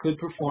bands could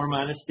perform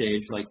on a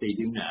stage like they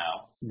do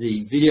now.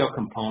 The video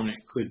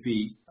component could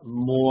be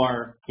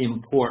more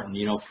important.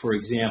 For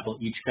example,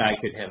 each guy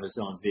could have his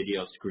own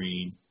video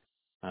screen,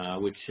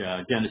 which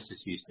dentists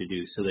used to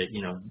do, so that,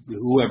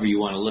 whoever you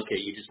want to look at,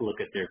 you just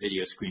look at their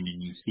video screen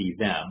and you see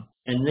them.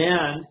 And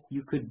then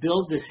you could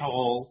build this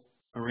whole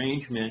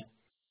arrangement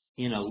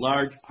in a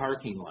large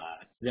parking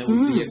lot that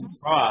would be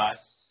across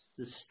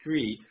the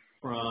street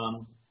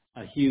from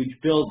a huge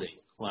building,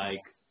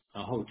 like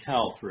a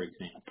hotel, for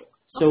example.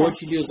 So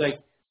what you do is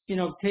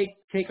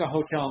take a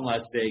hotel in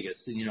Las Vegas,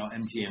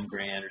 MGM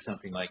Grand or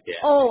something like that.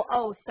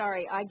 Oh,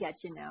 sorry, I get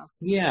you now.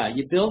 Yeah,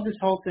 you build this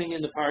whole thing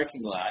in the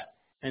parking lot,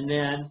 and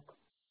then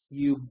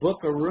you book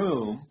a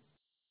room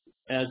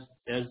as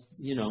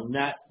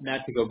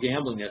not to go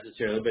gambling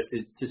necessarily, but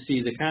to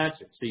see the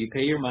concert. So you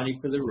pay your money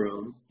for the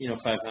room,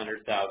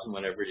 $500,000,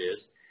 whatever it is.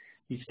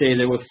 You stay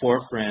there with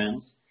 4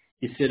 friends.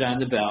 You sit on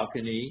the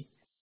balcony.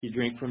 You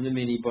drink from the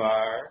mini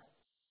bar.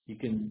 You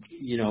can,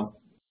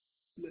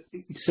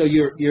 so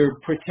you're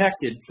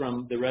protected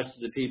from the rest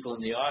of the people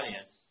in the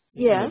audience.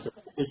 Yes.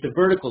 It's a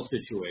vertical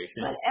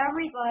situation. But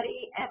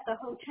everybody at the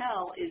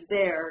hotel is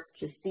there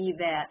to see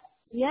that.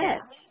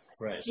 Yes.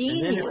 Right.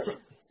 Genius.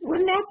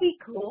 Wouldn't that be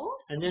cool?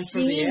 And then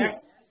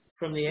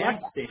from the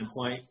act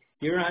standpoint,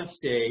 you're on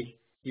stage.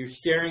 You're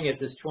staring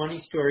at this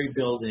 20-story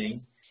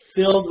building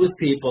filled with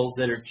people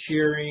that are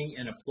cheering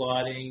and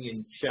applauding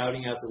and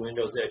shouting out the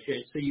windows at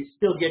you. So you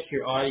still get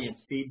your audience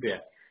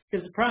feedback.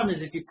 Because the problem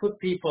is if you put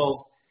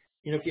people,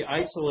 if you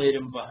isolate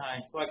them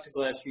behind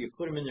plexiglass or you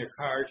put them in their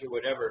cars or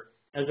whatever,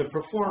 as a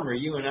performer,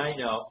 you and I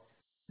know,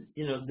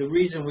 the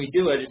reason we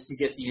do it is to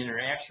get the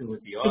interaction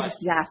with the audience.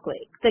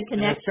 Exactly. The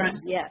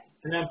connection, yes.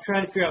 And I'm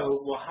trying to figure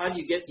out, well, how do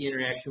you get the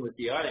interaction with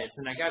the audience?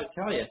 And I got to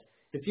tell you,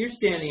 if you're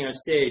standing on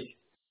stage,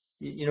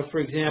 for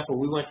example,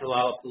 we went to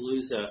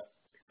Lollapalooza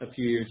a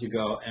few years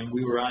ago, and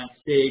we were on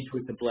stage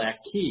with the Black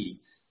Keys.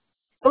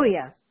 Oh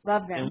yeah,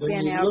 love them. And when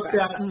Dan you Albert.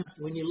 look out,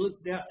 when you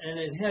look down, and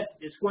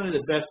it's one of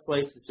the best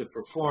places to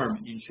perform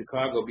in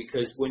Chicago,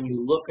 because when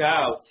you look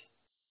out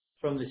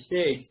from the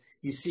stage,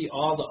 you see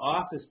all the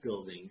office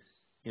buildings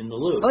in the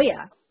Loop. Oh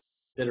yeah.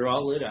 That are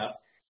all lit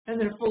up, and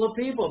they're full of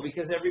people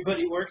because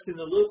everybody works in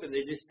the Loop, and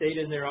they just stayed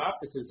in their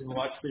offices and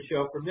watched the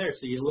show from there.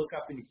 So you look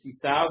up and you see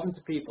thousands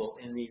of people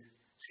in these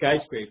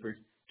skyscrapers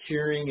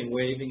cheering and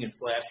waving and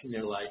flashing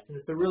their lights, and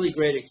it's a really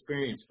great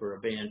experience for a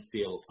band to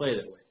be able to play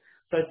that way.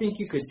 So I think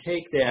you could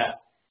take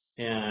that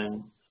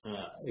and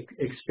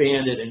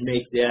expand it and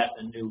make that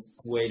a new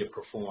way to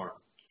perform.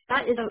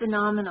 That is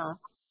phenomenal.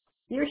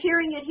 You're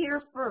hearing it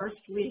here first.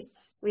 We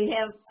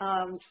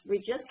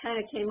just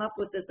kind of came up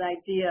with this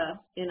idea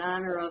in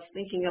honor of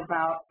thinking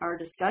about our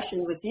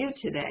discussion with you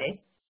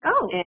today.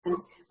 Oh. And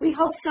we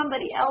hope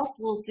somebody else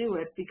will do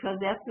it, because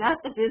that's not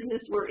the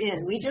business we're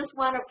in. We just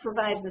want to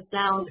provide the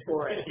sound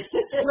for it.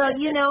 Well,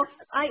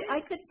 I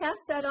could pass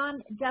that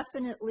on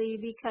definitely,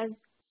 because,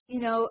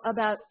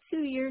 about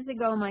 2 years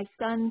ago, my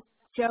son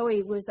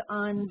Joey was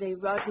on the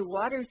Roger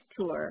Waters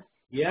tour.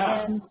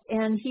 Yeah.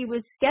 And he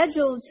was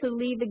scheduled to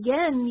leave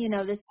again,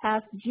 this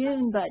past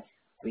June, but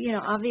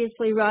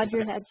obviously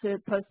Roger had to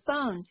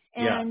postpone.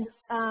 And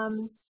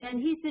and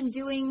he's been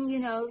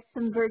doing,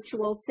 some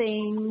virtual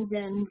things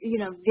and,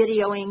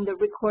 videoing the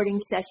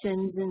recording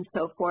sessions and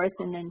so forth,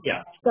 and then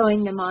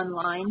showing them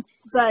online.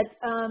 But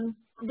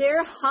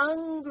they're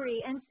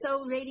hungry, and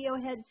so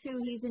Radiohead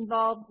too, he's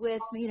involved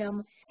with,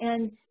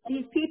 and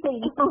these people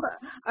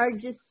are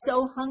just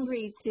so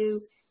hungry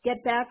to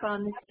get back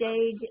on the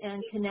stage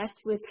and connect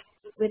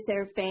with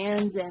their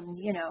fans and,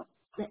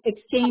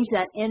 exchange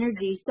that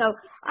energy. So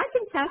I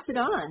can pass it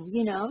on,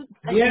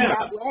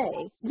 that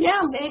way.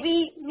 Yeah,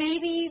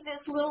 maybe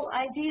this little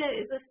idea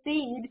is a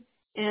seed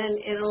and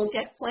it'll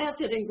get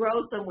planted and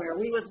grow somewhere.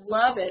 We would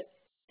love it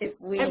if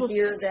we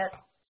hear that,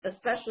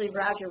 especially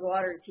Roger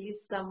Waters. He's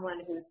someone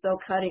who's so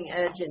cutting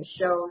edge and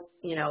shows,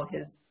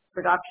 his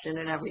production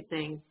and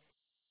everything,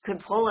 could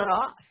pull it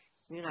off.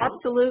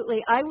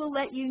 Absolutely. I will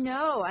let you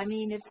know. I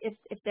mean,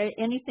 if there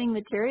anything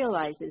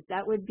materializes,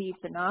 that would be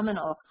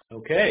phenomenal.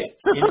 Okay.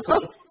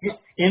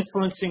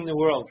 Influencing the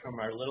world from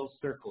our little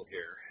circle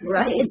here.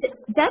 Right.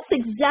 That's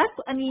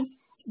exactly,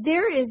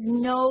 there is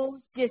no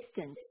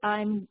distance,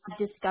 I'm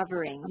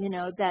discovering,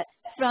 that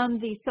from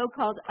the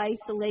so-called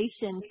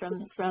isolation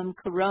from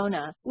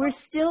Corona, we're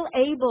still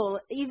able,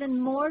 even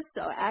more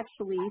so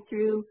actually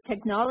through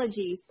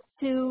technology,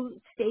 to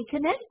stay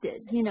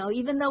connected.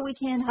 Even though we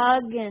can't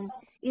hug and,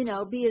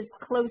 be as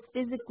close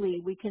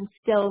physically, we can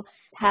still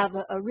have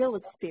a real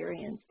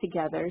experience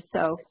together.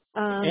 So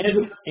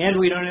and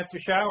we don't have to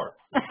shower.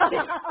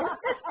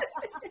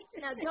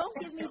 Now, don't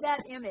give me that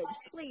image,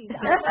 please.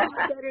 I love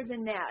you better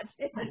than that.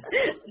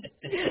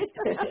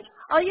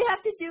 All you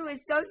have to do is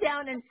go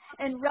down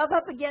and rub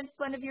up against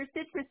one of your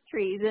citrus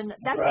trees, and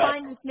that's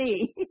fine with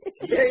me.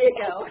 There you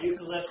go.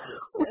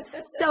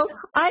 So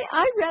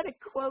I read a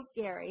quote,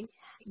 Gary,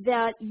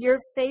 that your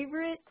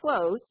favorite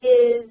quote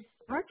is,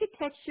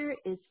 "Architecture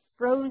is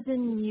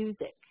frozen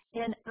music."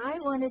 And I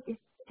wanted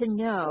to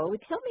know,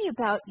 tell me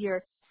about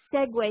your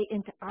segue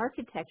into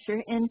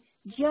architecture. And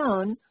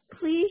Joan,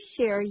 please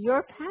share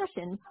your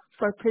passion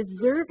for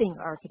preserving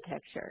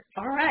architecture.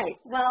 All right.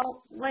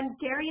 Well, when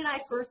Gary and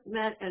I first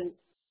met and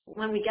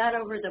when we got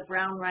over the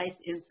brown rice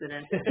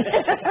incident,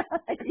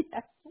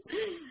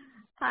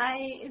 I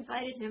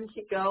invited him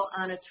to go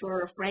on a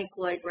tour of Frank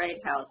Lloyd Wright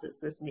houses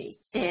with me.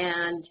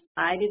 And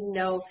I didn't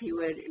know if he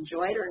would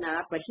enjoy it or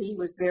not, but he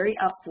was very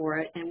up for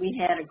it, and we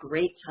had a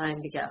great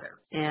time together.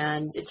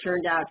 And it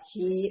turned out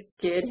he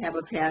did have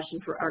a passion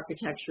for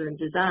architecture and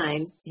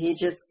design. He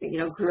just,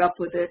 grew up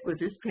with it, with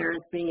his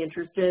parents being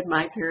interested.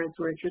 My parents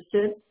were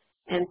interested.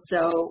 And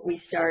so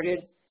we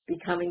started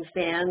becoming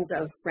fans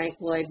of Frank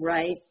Lloyd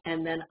Wright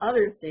and then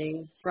other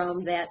things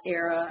from that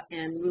era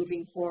and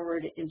moving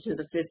forward into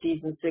the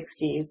 50s and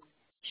 60s.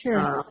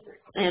 Sure.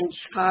 And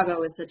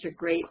Chicago is such a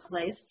great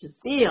place to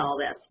see all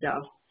that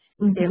stuff.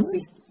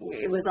 Mm-hmm.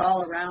 It was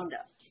all around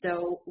us.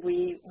 So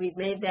we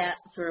made that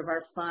sort of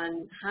our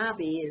fun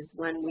hobby. Is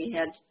when we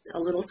had a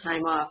little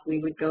time off, we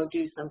would go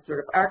do some sort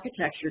of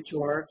architecture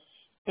tour.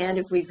 And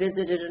if we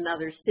visited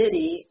another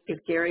city, if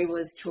Gary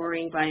was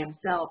touring by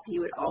himself, he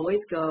would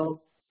always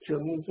go to a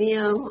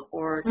museum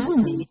or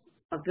to see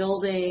a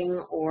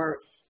building or,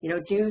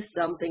 do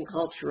something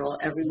cultural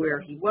everywhere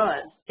he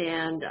was.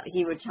 And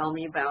he would tell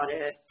me about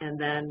it.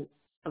 And then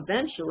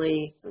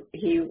eventually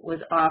he was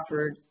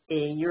offered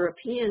a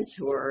European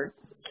tour,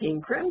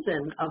 King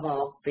Crimson of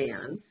all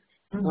bands,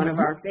 one of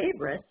our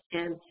favorites.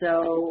 And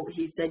so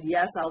he said,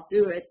 yes, I'll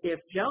do it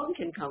if Joan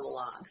can come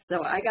along.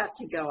 So I got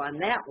to go on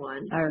that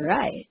one. All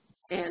right.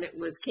 And it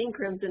was King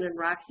Crimson and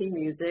Roxy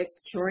Music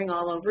touring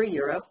all over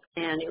Europe,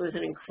 and it was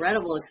an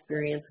incredible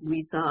experience.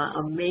 We saw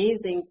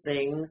amazing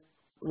things.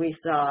 We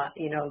saw,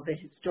 the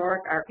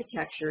historic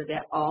architecture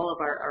that all of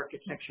our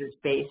architecture is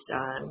based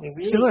on. We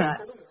really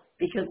got,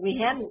 because we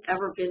hadn't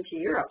ever been to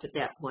Europe at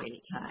that point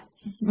in time.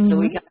 So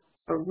we got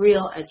a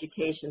real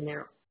education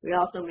there. we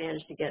also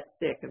managed to get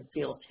sick and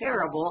feel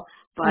terrible.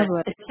 But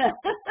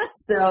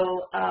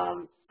so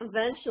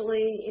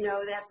eventually,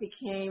 that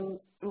became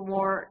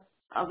more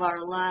of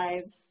our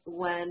lives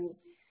when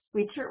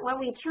we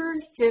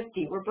turned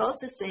 50. We're both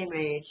the same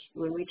age.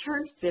 When we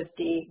turned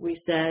 50, we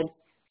said,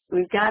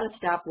 we've got to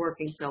stop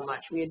working so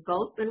much. We had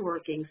both been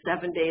working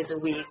 7 days a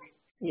week,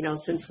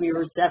 since we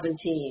were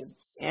 17.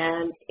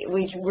 And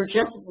we were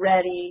just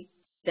ready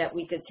that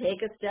we could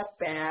take a step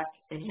back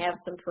and have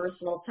some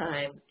personal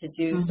time to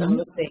do some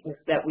of the things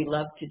that we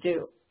love to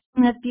do.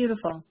 That's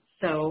beautiful.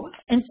 So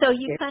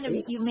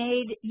you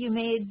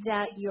made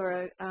that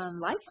your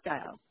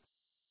lifestyle.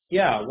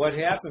 Yeah, what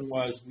happened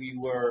was we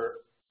were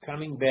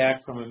coming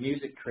back from a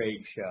music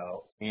trade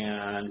show,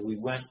 and we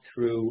went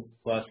through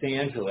Los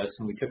Angeles,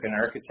 and we took an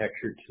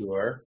architecture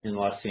tour in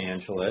Los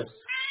Angeles.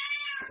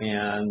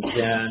 And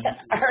then...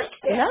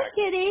 Hello,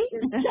 Kitty.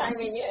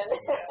 Chiming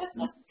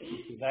in.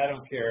 I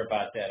don't care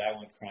about that. I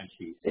want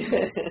crunchies.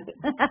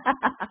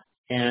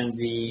 And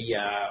the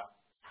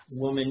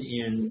woman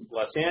in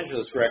Los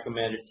Angeles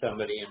recommended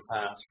somebody in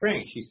Palm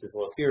Springs. She says,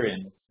 well, if you're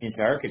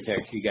into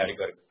architecture, you got to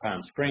go to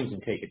Palm Springs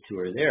and take a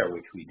tour there,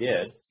 which we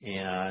did.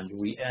 And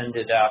we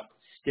ended up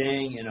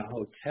staying in a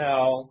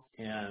hotel,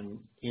 and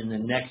in the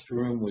next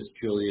room was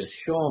Julius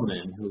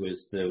Schulman, who is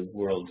the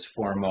world's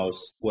foremost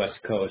West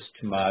Coast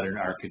modern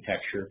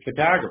architecture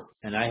photographer.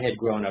 And I had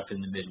grown up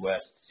in the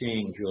Midwest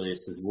seeing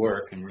Julius's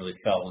work and really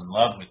fell in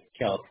love with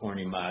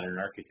California modern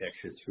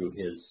architecture through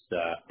his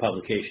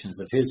publications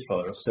of his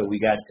photos. So we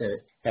got to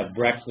have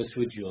breakfast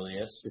with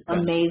Julius.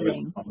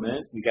 Amazing.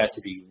 We got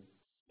to be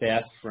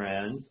fast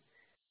friends,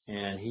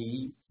 and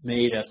he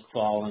made us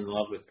fall in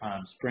love with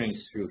Palm Springs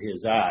through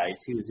his eyes.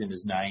 He was in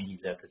his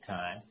 90s at the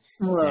time.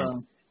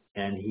 Whoa.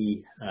 And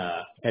he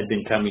had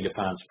been coming to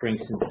Palm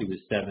Springs since he was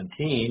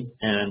 17,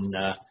 and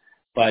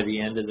by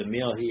the end of the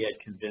meal, he had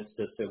convinced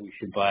us that we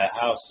should buy a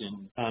house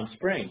in Palm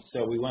Springs.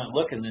 So we went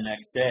looking the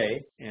next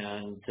day,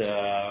 and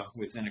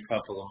within a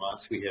couple of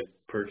months, we had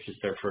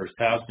purchased our first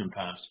house in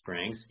Palm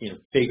Springs,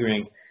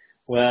 figuring,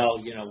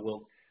 well,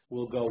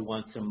 we'll go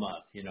once a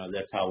month.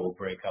 That's how we'll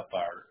break up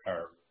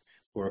our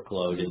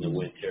workload in the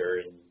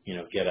winter and,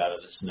 get out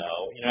of the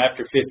snow.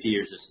 After 50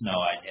 years of snow,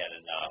 I'd had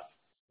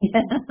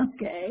enough.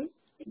 Okay.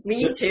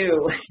 Me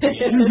too.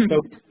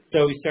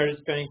 So we started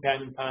spending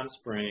time in Palm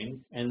Springs,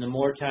 and the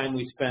more time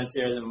we spent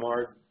there, the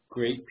more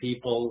great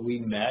people we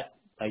met,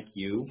 like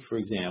you, for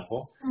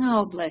example.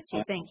 Oh, bless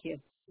you. Thank you.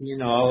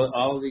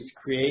 All of these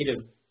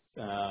creative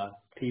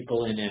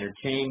people in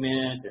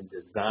entertainment and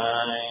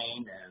design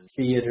and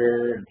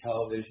theater and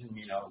television,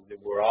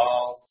 that were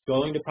all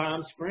going to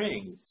Palm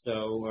Springs.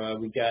 So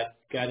we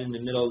got in the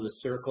middle of the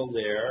circle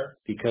there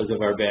because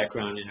of our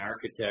background in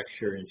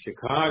architecture in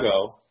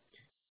Chicago.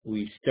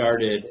 We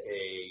started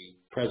a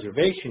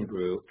preservation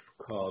group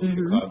called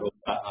Chicago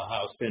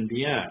Bauhaus and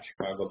Beyond,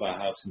 Chicago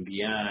Bauhaus and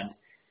Beyond,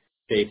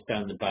 based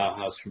on the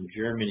Bauhaus from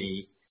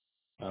Germany.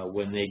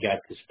 When they got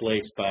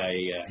displaced by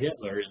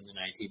Hitler in the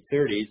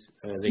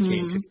 1930s, they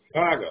came to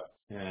Chicago.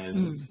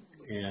 And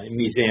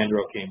Mies van der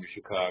Rohe came to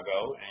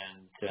Chicago.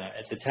 And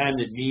at the time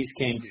that Mies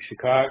came to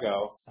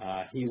Chicago,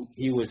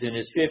 he was in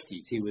his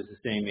 50s. He was the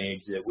same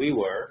age that we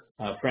were.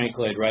 Frank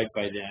Lloyd Wright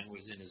by then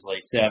was in his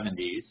late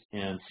 70s.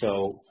 And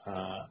so,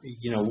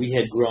 we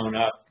had grown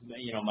up.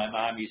 My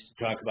mom used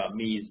to talk about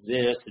Mies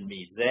this and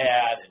Mies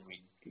that. And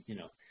we,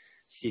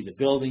 see the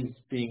buildings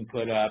being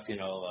put up,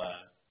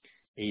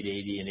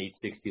 880 and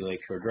 860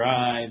 Lakeshore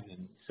Drive,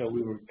 and so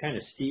we were kind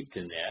of steeped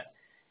in that.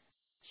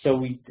 So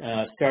we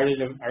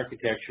started an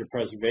architecture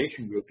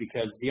preservation group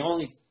because the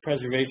only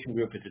preservation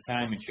group at the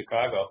time in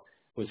Chicago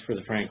was for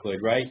the Frank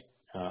Lloyd Wright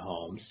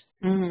homes,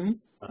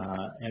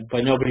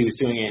 but nobody was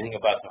doing anything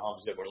about the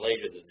homes that were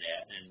later than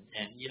that.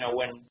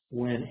 And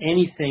when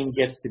anything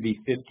gets to be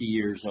 50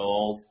 years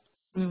old,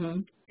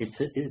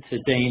 it's a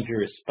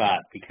dangerous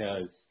spot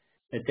because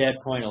at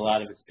that point a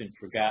lot of it's been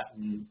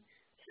forgotten,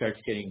 starts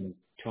getting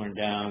torn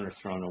down or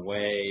thrown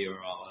away or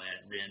all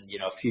that. And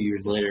then, a few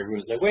years later,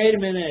 everyone's like, wait a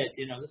minute,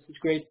 this is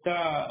great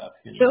stuff.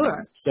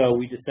 Sure. So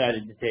we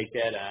decided to take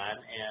that on,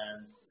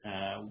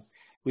 and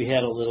we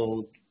had a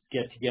little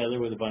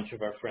get-together with a bunch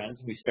of our friends.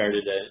 We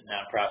started a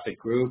nonprofit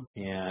group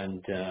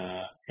and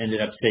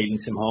ended up saving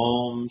some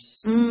homes.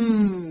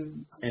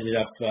 Ended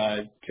up,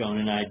 Joan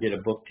and I did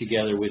a book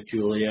together with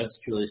Julius.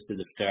 Julius did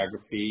the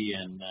photography,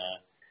 and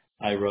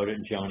I wrote it,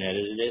 and Joan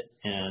edited it.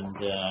 And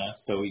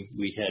so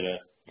we had a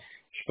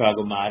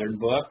Chicago Modern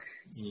book,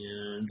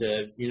 and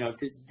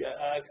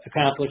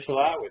accomplished a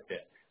lot with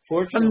it.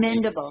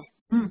 Commendable.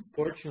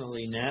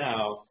 Fortunately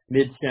now,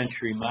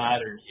 mid-century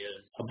modern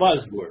is a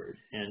buzzword,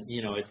 and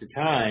at the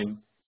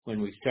time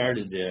when we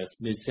started this,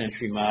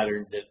 mid-century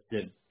modern,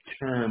 the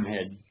term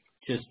had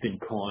just been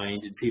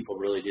coined, and people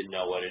really didn't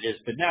know what it is.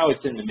 But now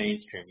it's in the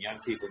mainstream. Young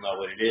people know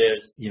what it is.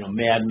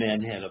 Mad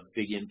Men had a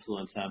big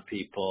influence on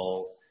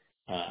people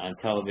on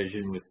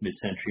television with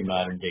mid-century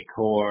modern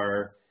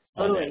decor.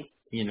 Totally.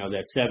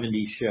 That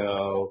 70s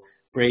show,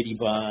 Brady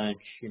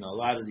Bunch, a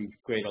lot of these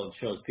great old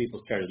shows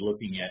people started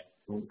looking at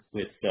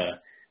with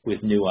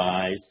with new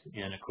eyes.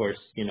 And of course,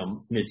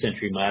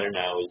 mid-century modern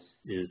now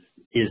is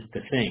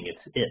the thing.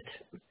 It's it.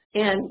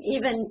 And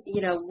even,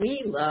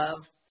 we love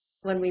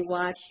when we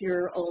watch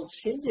your old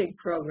Shindig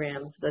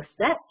programs, the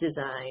set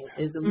design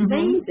is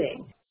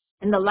amazing.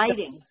 And the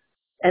lighting.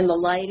 And the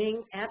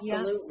lighting,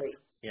 absolutely.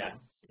 Yeah.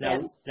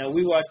 Now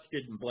we watched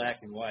it in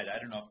black and white. I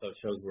don't know if those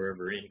shows were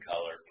ever in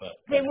color,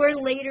 but they were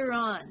later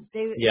on.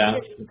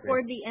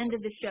 Toward the end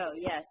of the show,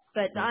 yes.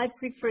 But I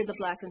prefer the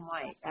black and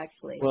white,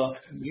 actually. Well,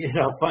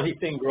 funny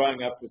thing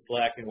growing up with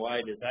black and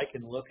white is I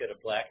can look at a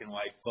black and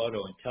white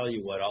photo and tell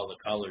you what all the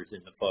colors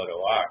in the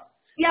photo are.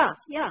 Yeah.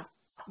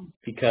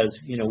 Because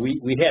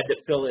we had to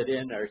fill it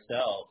in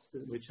ourselves,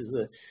 which is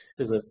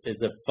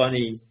a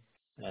funny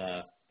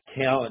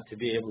talent to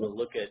be able to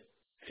look at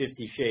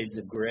 50 shades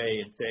of gray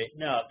and say,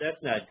 no,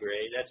 that's not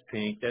gray, that's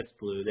pink, that's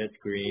blue, that's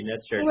green,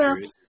 that's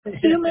chartreuse. Well,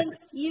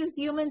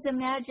 humans'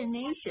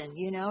 imagination,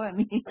 I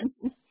mean,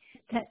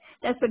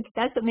 that's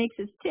what makes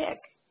us tick.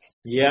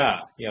 Yeah.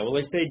 Well,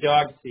 they say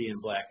dogs see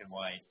in black and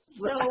white.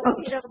 So,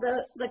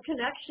 the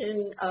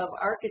connection of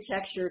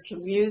architecture to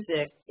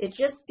music, it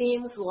just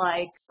seems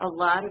like a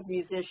lot of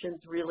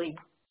musicians really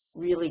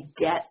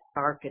get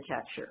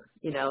architecture,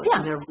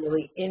 and they're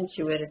really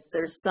into it.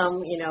 There's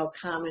some,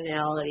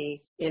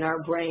 commonality in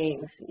our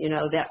brains,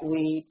 that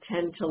we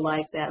tend to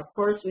like that. Of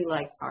course, we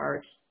like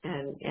art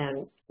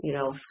and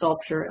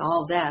sculpture and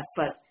all that,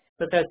 but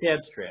that's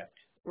abstract.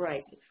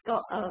 Right.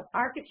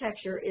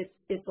 Architecture,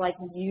 it's like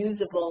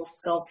usable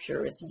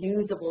sculpture. It's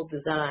usable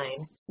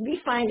design. We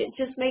find it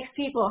just makes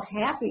people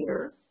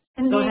happier.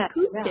 And the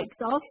acoustics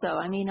also.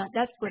 I mean,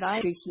 that's what I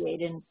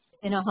appreciate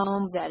in a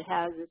home that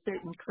has a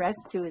certain crest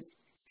to its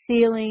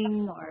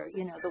ceiling, or,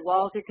 the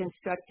walls are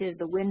constructed,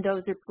 the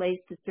windows are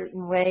placed a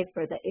certain way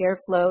for the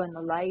airflow and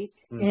the light.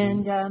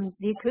 And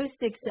the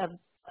acoustics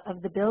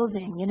of the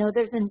building,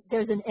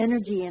 there's an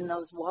energy in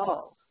those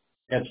walls.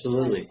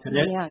 Absolutely. And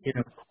that,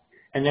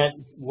 and that's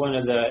one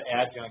of the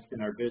adjuncts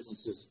in our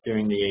businesses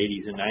during the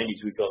 80s and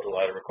 90s. We built a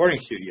lot of recording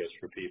studios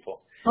for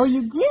people. Oh,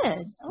 you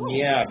did? Oh.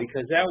 Yeah,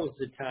 because that was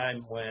the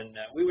time when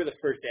we were the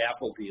first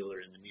Apple dealer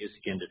in the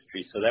music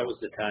industry. So that was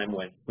the time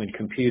when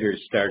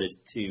computers started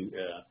to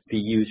be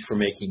used for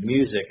making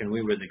music, and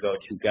we were the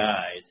go-to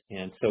guys.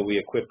 And so we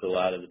equipped a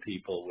lot of the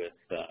people with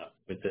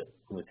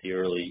the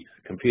early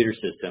computer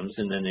systems.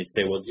 And then they'd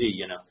say, well,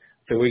 gee,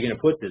 so where are you going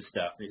to put this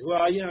stuff? And they say,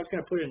 well, I was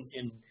going to put it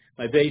in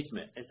my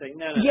basement. It's like,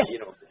 no, you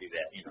don't have to do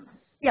that.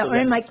 Yeah, or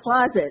in my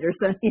closet or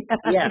something.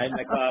 Yeah, in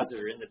my closet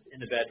or in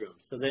the bedroom.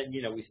 So then,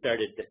 we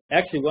started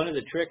actually, one of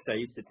the tricks I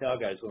used to tell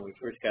guys when we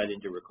first got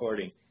into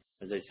recording,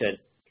 as I said,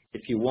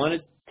 if you want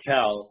to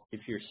tell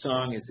if your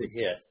song is a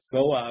hit,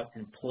 go out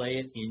and play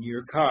it in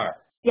your car.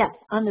 Yes,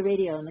 on the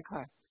radio in the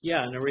car.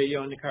 Yeah, on the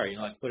radio in the car.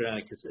 Like put it on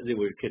a cassette. They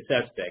were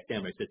cassettes back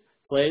then. I said,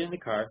 play it in the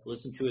car,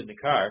 listen to it in the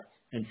car,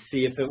 and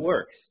see if it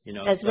works.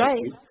 That's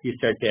right. You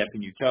start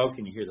tapping your toe,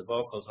 and you hear the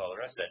vocals, all the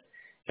rest of it.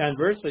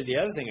 Conversely, the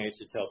other thing I used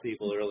to tell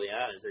people early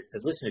on is I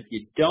said, listen, if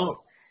you don't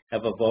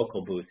have a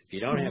vocal booth, if you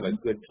don't have a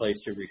good place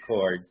to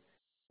record,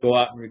 go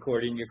out and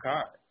record in your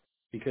car.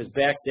 Because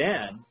back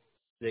then,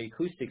 the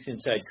acoustics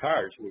inside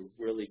cars were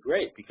really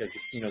great because,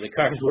 the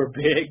cars were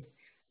big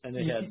and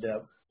they had,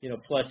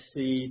 plush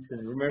seats.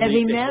 And remember,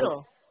 heavy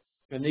metal.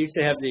 And they used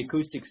to have the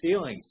acoustic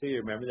ceilings, too. You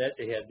remember that?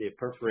 They had the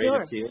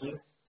perforated ceilings.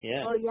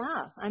 Yeah. Oh,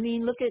 yeah. I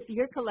mean, look at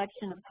your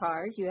collection of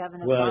cars. You have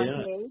an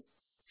Avante. Yeah.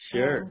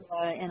 Sure.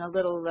 And a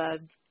little,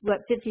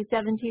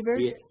 57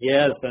 T-Bird?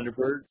 Yeah,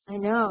 Thunderbird. I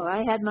know.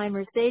 I had my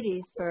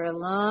Mercedes for a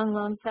long,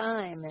 long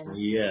time. And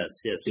yes.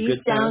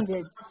 She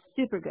sounded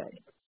super good.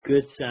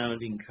 Good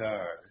sounding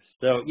cars.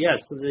 So,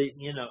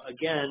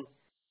 again,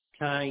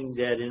 tying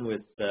that in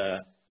with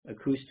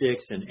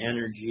acoustics and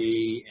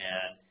energy.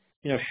 And,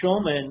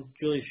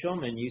 Julius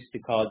Shulman used to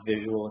call it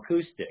visual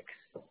acoustics.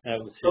 That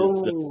was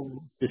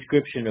his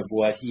description of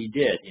what he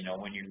did,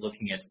 when you're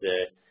looking at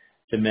the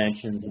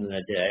dimensions and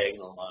the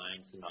diagonal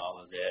lines and all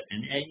of that.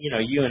 And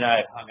you and I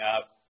have hung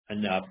out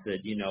enough that,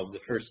 the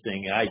first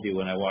thing I do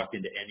when I walk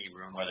into any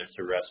room, whether it's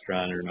a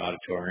restaurant or an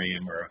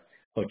auditorium or a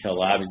hotel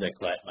lobby, I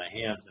clap my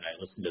hands and I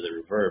listen to the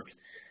reverb,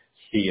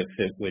 see if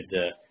it would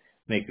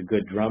make a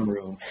good drum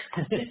room.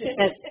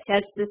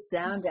 Test the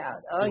sound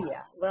out. Oh,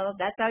 yeah. Well,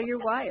 that's how you're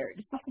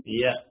wired.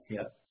 Yeah.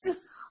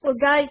 Well,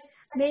 guys,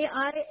 may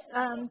I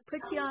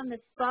put you on the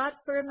spot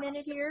for a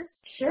minute here?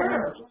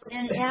 Sure.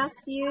 And ask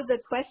you the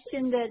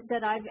question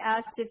that I've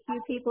asked a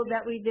few people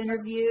that we've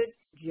interviewed,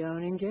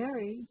 Joan and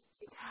Jerry.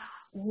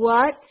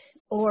 What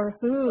or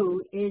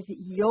who is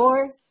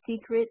your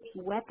secret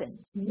weapon?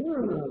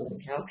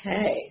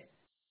 Okay.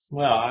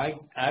 Well,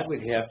 I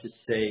would have to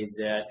say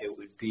that it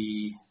would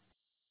be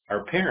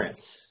our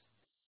parents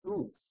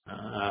who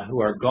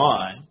are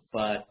gone,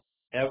 but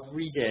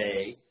every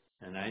day,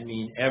 and I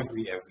mean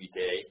every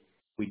day,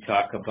 we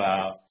talk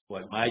about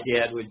what my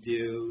dad would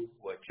do,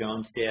 what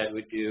Joan's dad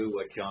would do,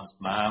 what Joan's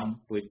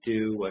mom would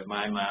do, what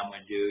my mom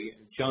would do.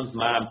 Joan's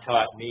mom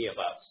taught me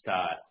about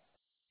style.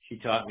 She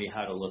taught me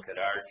how to look at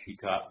art. She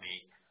taught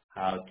me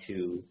how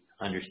to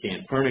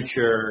understand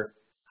furniture,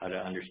 how to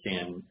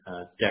understand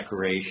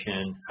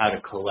decoration, how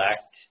to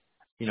collect.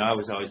 I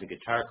was always a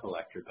guitar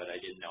collector, but I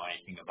didn't know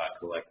anything about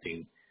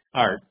collecting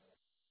art,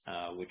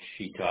 which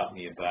she taught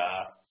me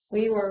about.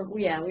 We were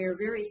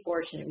very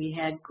fortunate. We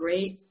had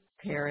great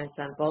parents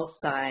on both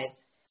sides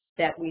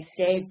that we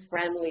stayed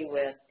friendly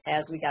with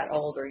as we got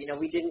older.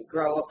 We didn't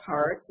grow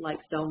apart like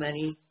so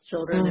many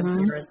children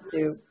and parents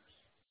do,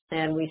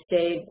 and we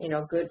stayed,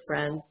 good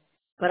friends.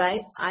 But I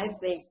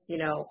think,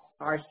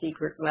 our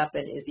secret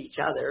weapon is each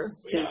other,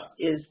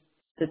 is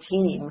the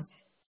team,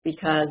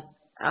 because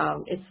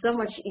it's so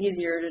much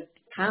easier to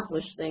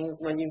accomplish things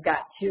when you've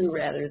got two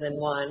rather than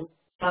one.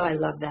 Oh, I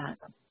love that.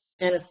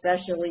 And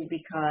especially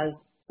because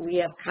we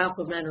have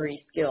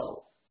complementary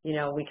skills.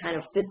 We kind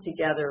of fit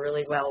together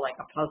really well like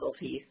a puzzle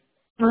piece.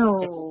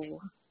 Oh.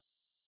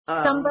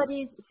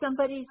 Somebody's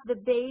the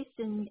bass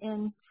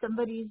and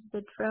somebody's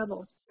the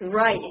treble.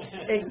 Right,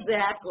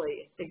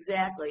 exactly.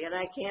 And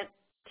I can't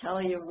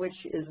tell you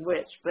which is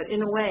which, but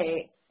in a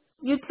way,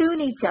 you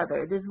tune each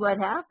other. This is what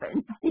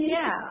happens.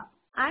 Yeah,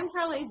 I'm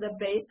probably the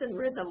bass and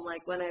rhythm.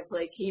 Like when I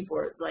play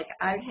keyboard, like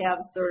I have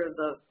sort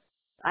of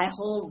I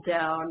hold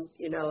down,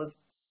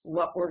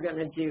 what we're going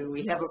to do.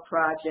 We have a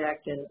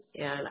project,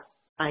 and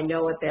I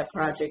know what that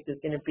project is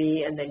going to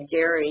be, and then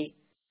Gary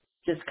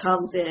just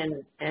comes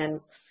in and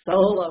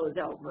solos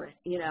over it,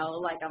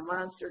 like a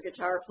monster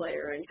guitar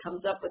player, and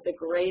comes up with the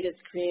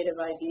greatest creative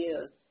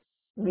ideas.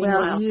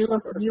 Well,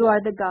 you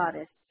are the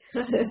goddess.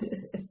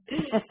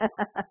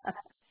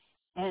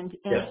 and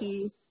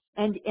he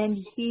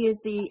is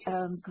the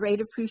great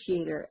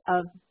appreciator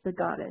of the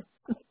goddess.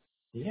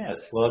 Yes,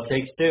 well, it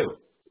takes two.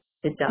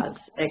 It does.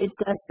 It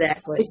does.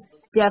 Exactly. It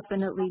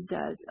definitely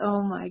does.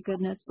 Oh my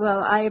goodness. Well,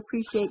 I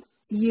appreciate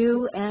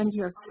you and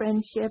your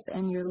friendship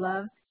and your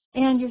love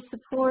and your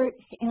support,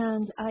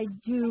 and I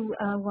do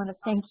want to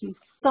thank you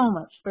so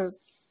much for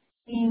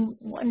being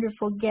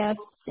wonderful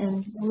guests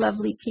and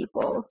lovely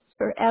people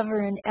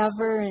forever and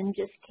ever, and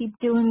just keep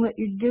doing what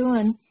you're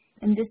doing.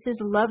 And this is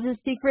Love's a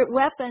Secret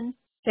Weapon.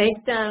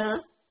 Thanks,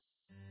 Donna.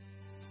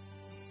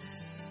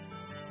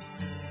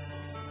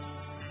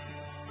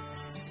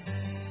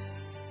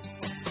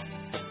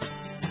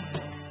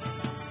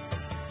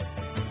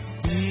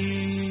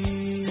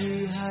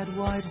 We had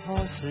white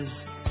horses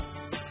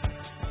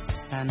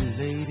and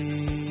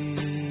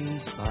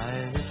ladies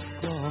by the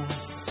score,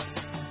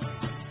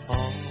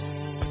 all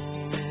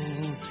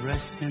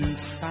dressed in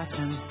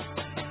satin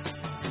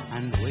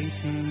and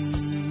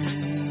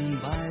waiting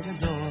by the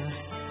door.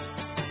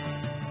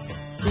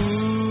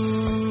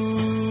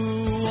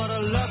 Ooh, what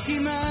a lucky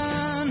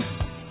man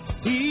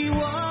he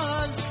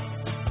was.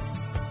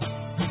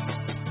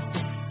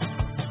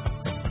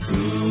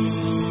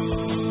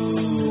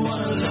 Ooh, what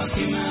a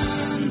lucky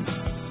man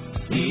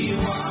he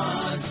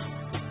was.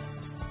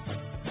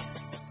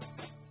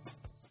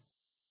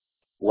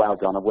 Wow,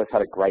 Donna, we've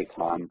had a great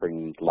time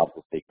bringing Love's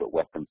a Secret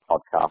Weapon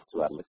podcast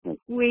to our listeners.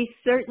 We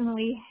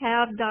certainly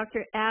have,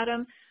 Dr.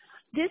 Adam.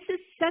 This is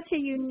such a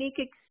unique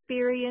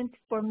experience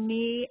for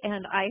me,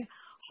 and I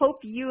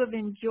hope you have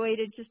enjoyed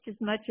it just as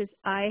much as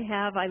I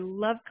have. I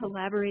love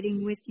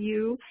collaborating with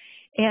you,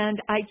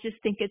 and I just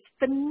think it's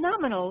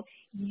phenomenal.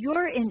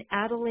 You're in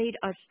Adelaide,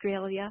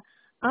 Australia.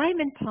 I'm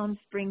in Palm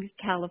Springs,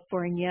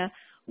 California.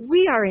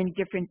 We are in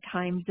different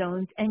time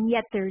zones, and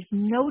yet there's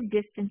no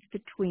distance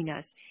between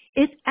us.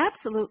 It's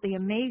absolutely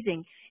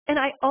amazing. And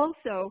I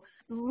also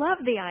love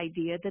the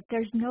idea that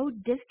there's no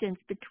distance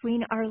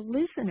between our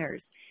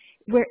listeners.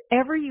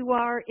 Wherever you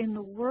are in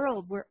the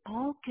world, we're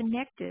all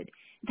connected.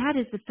 That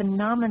is the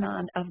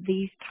phenomenon of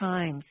these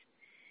times.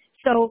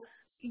 So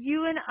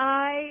you and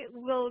I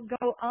will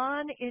go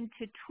on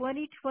into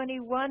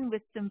 2021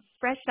 with some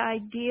fresh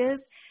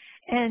ideas,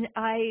 and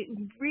I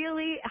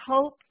really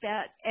hope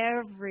that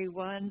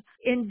everyone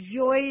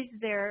enjoys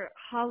their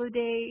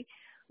holiday,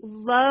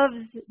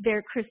 loves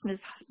their Christmas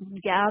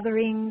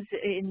gatherings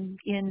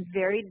in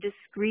very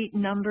discreet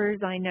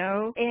numbers, I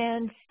know,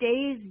 and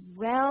stays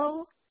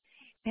well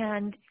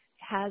and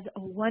has a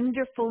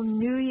wonderful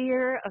New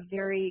Year, a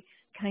very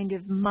kind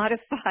of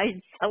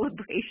modified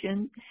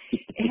celebration,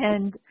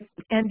 and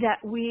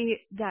that we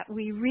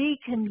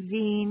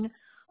reconvene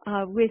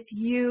with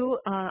you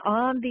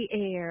on the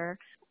air.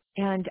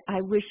 And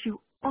I wish you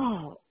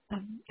all a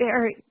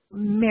very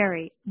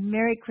Merry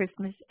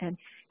Christmas and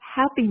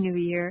Happy New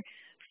Year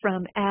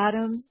from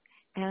Adam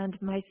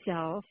and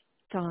myself,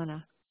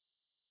 Donna.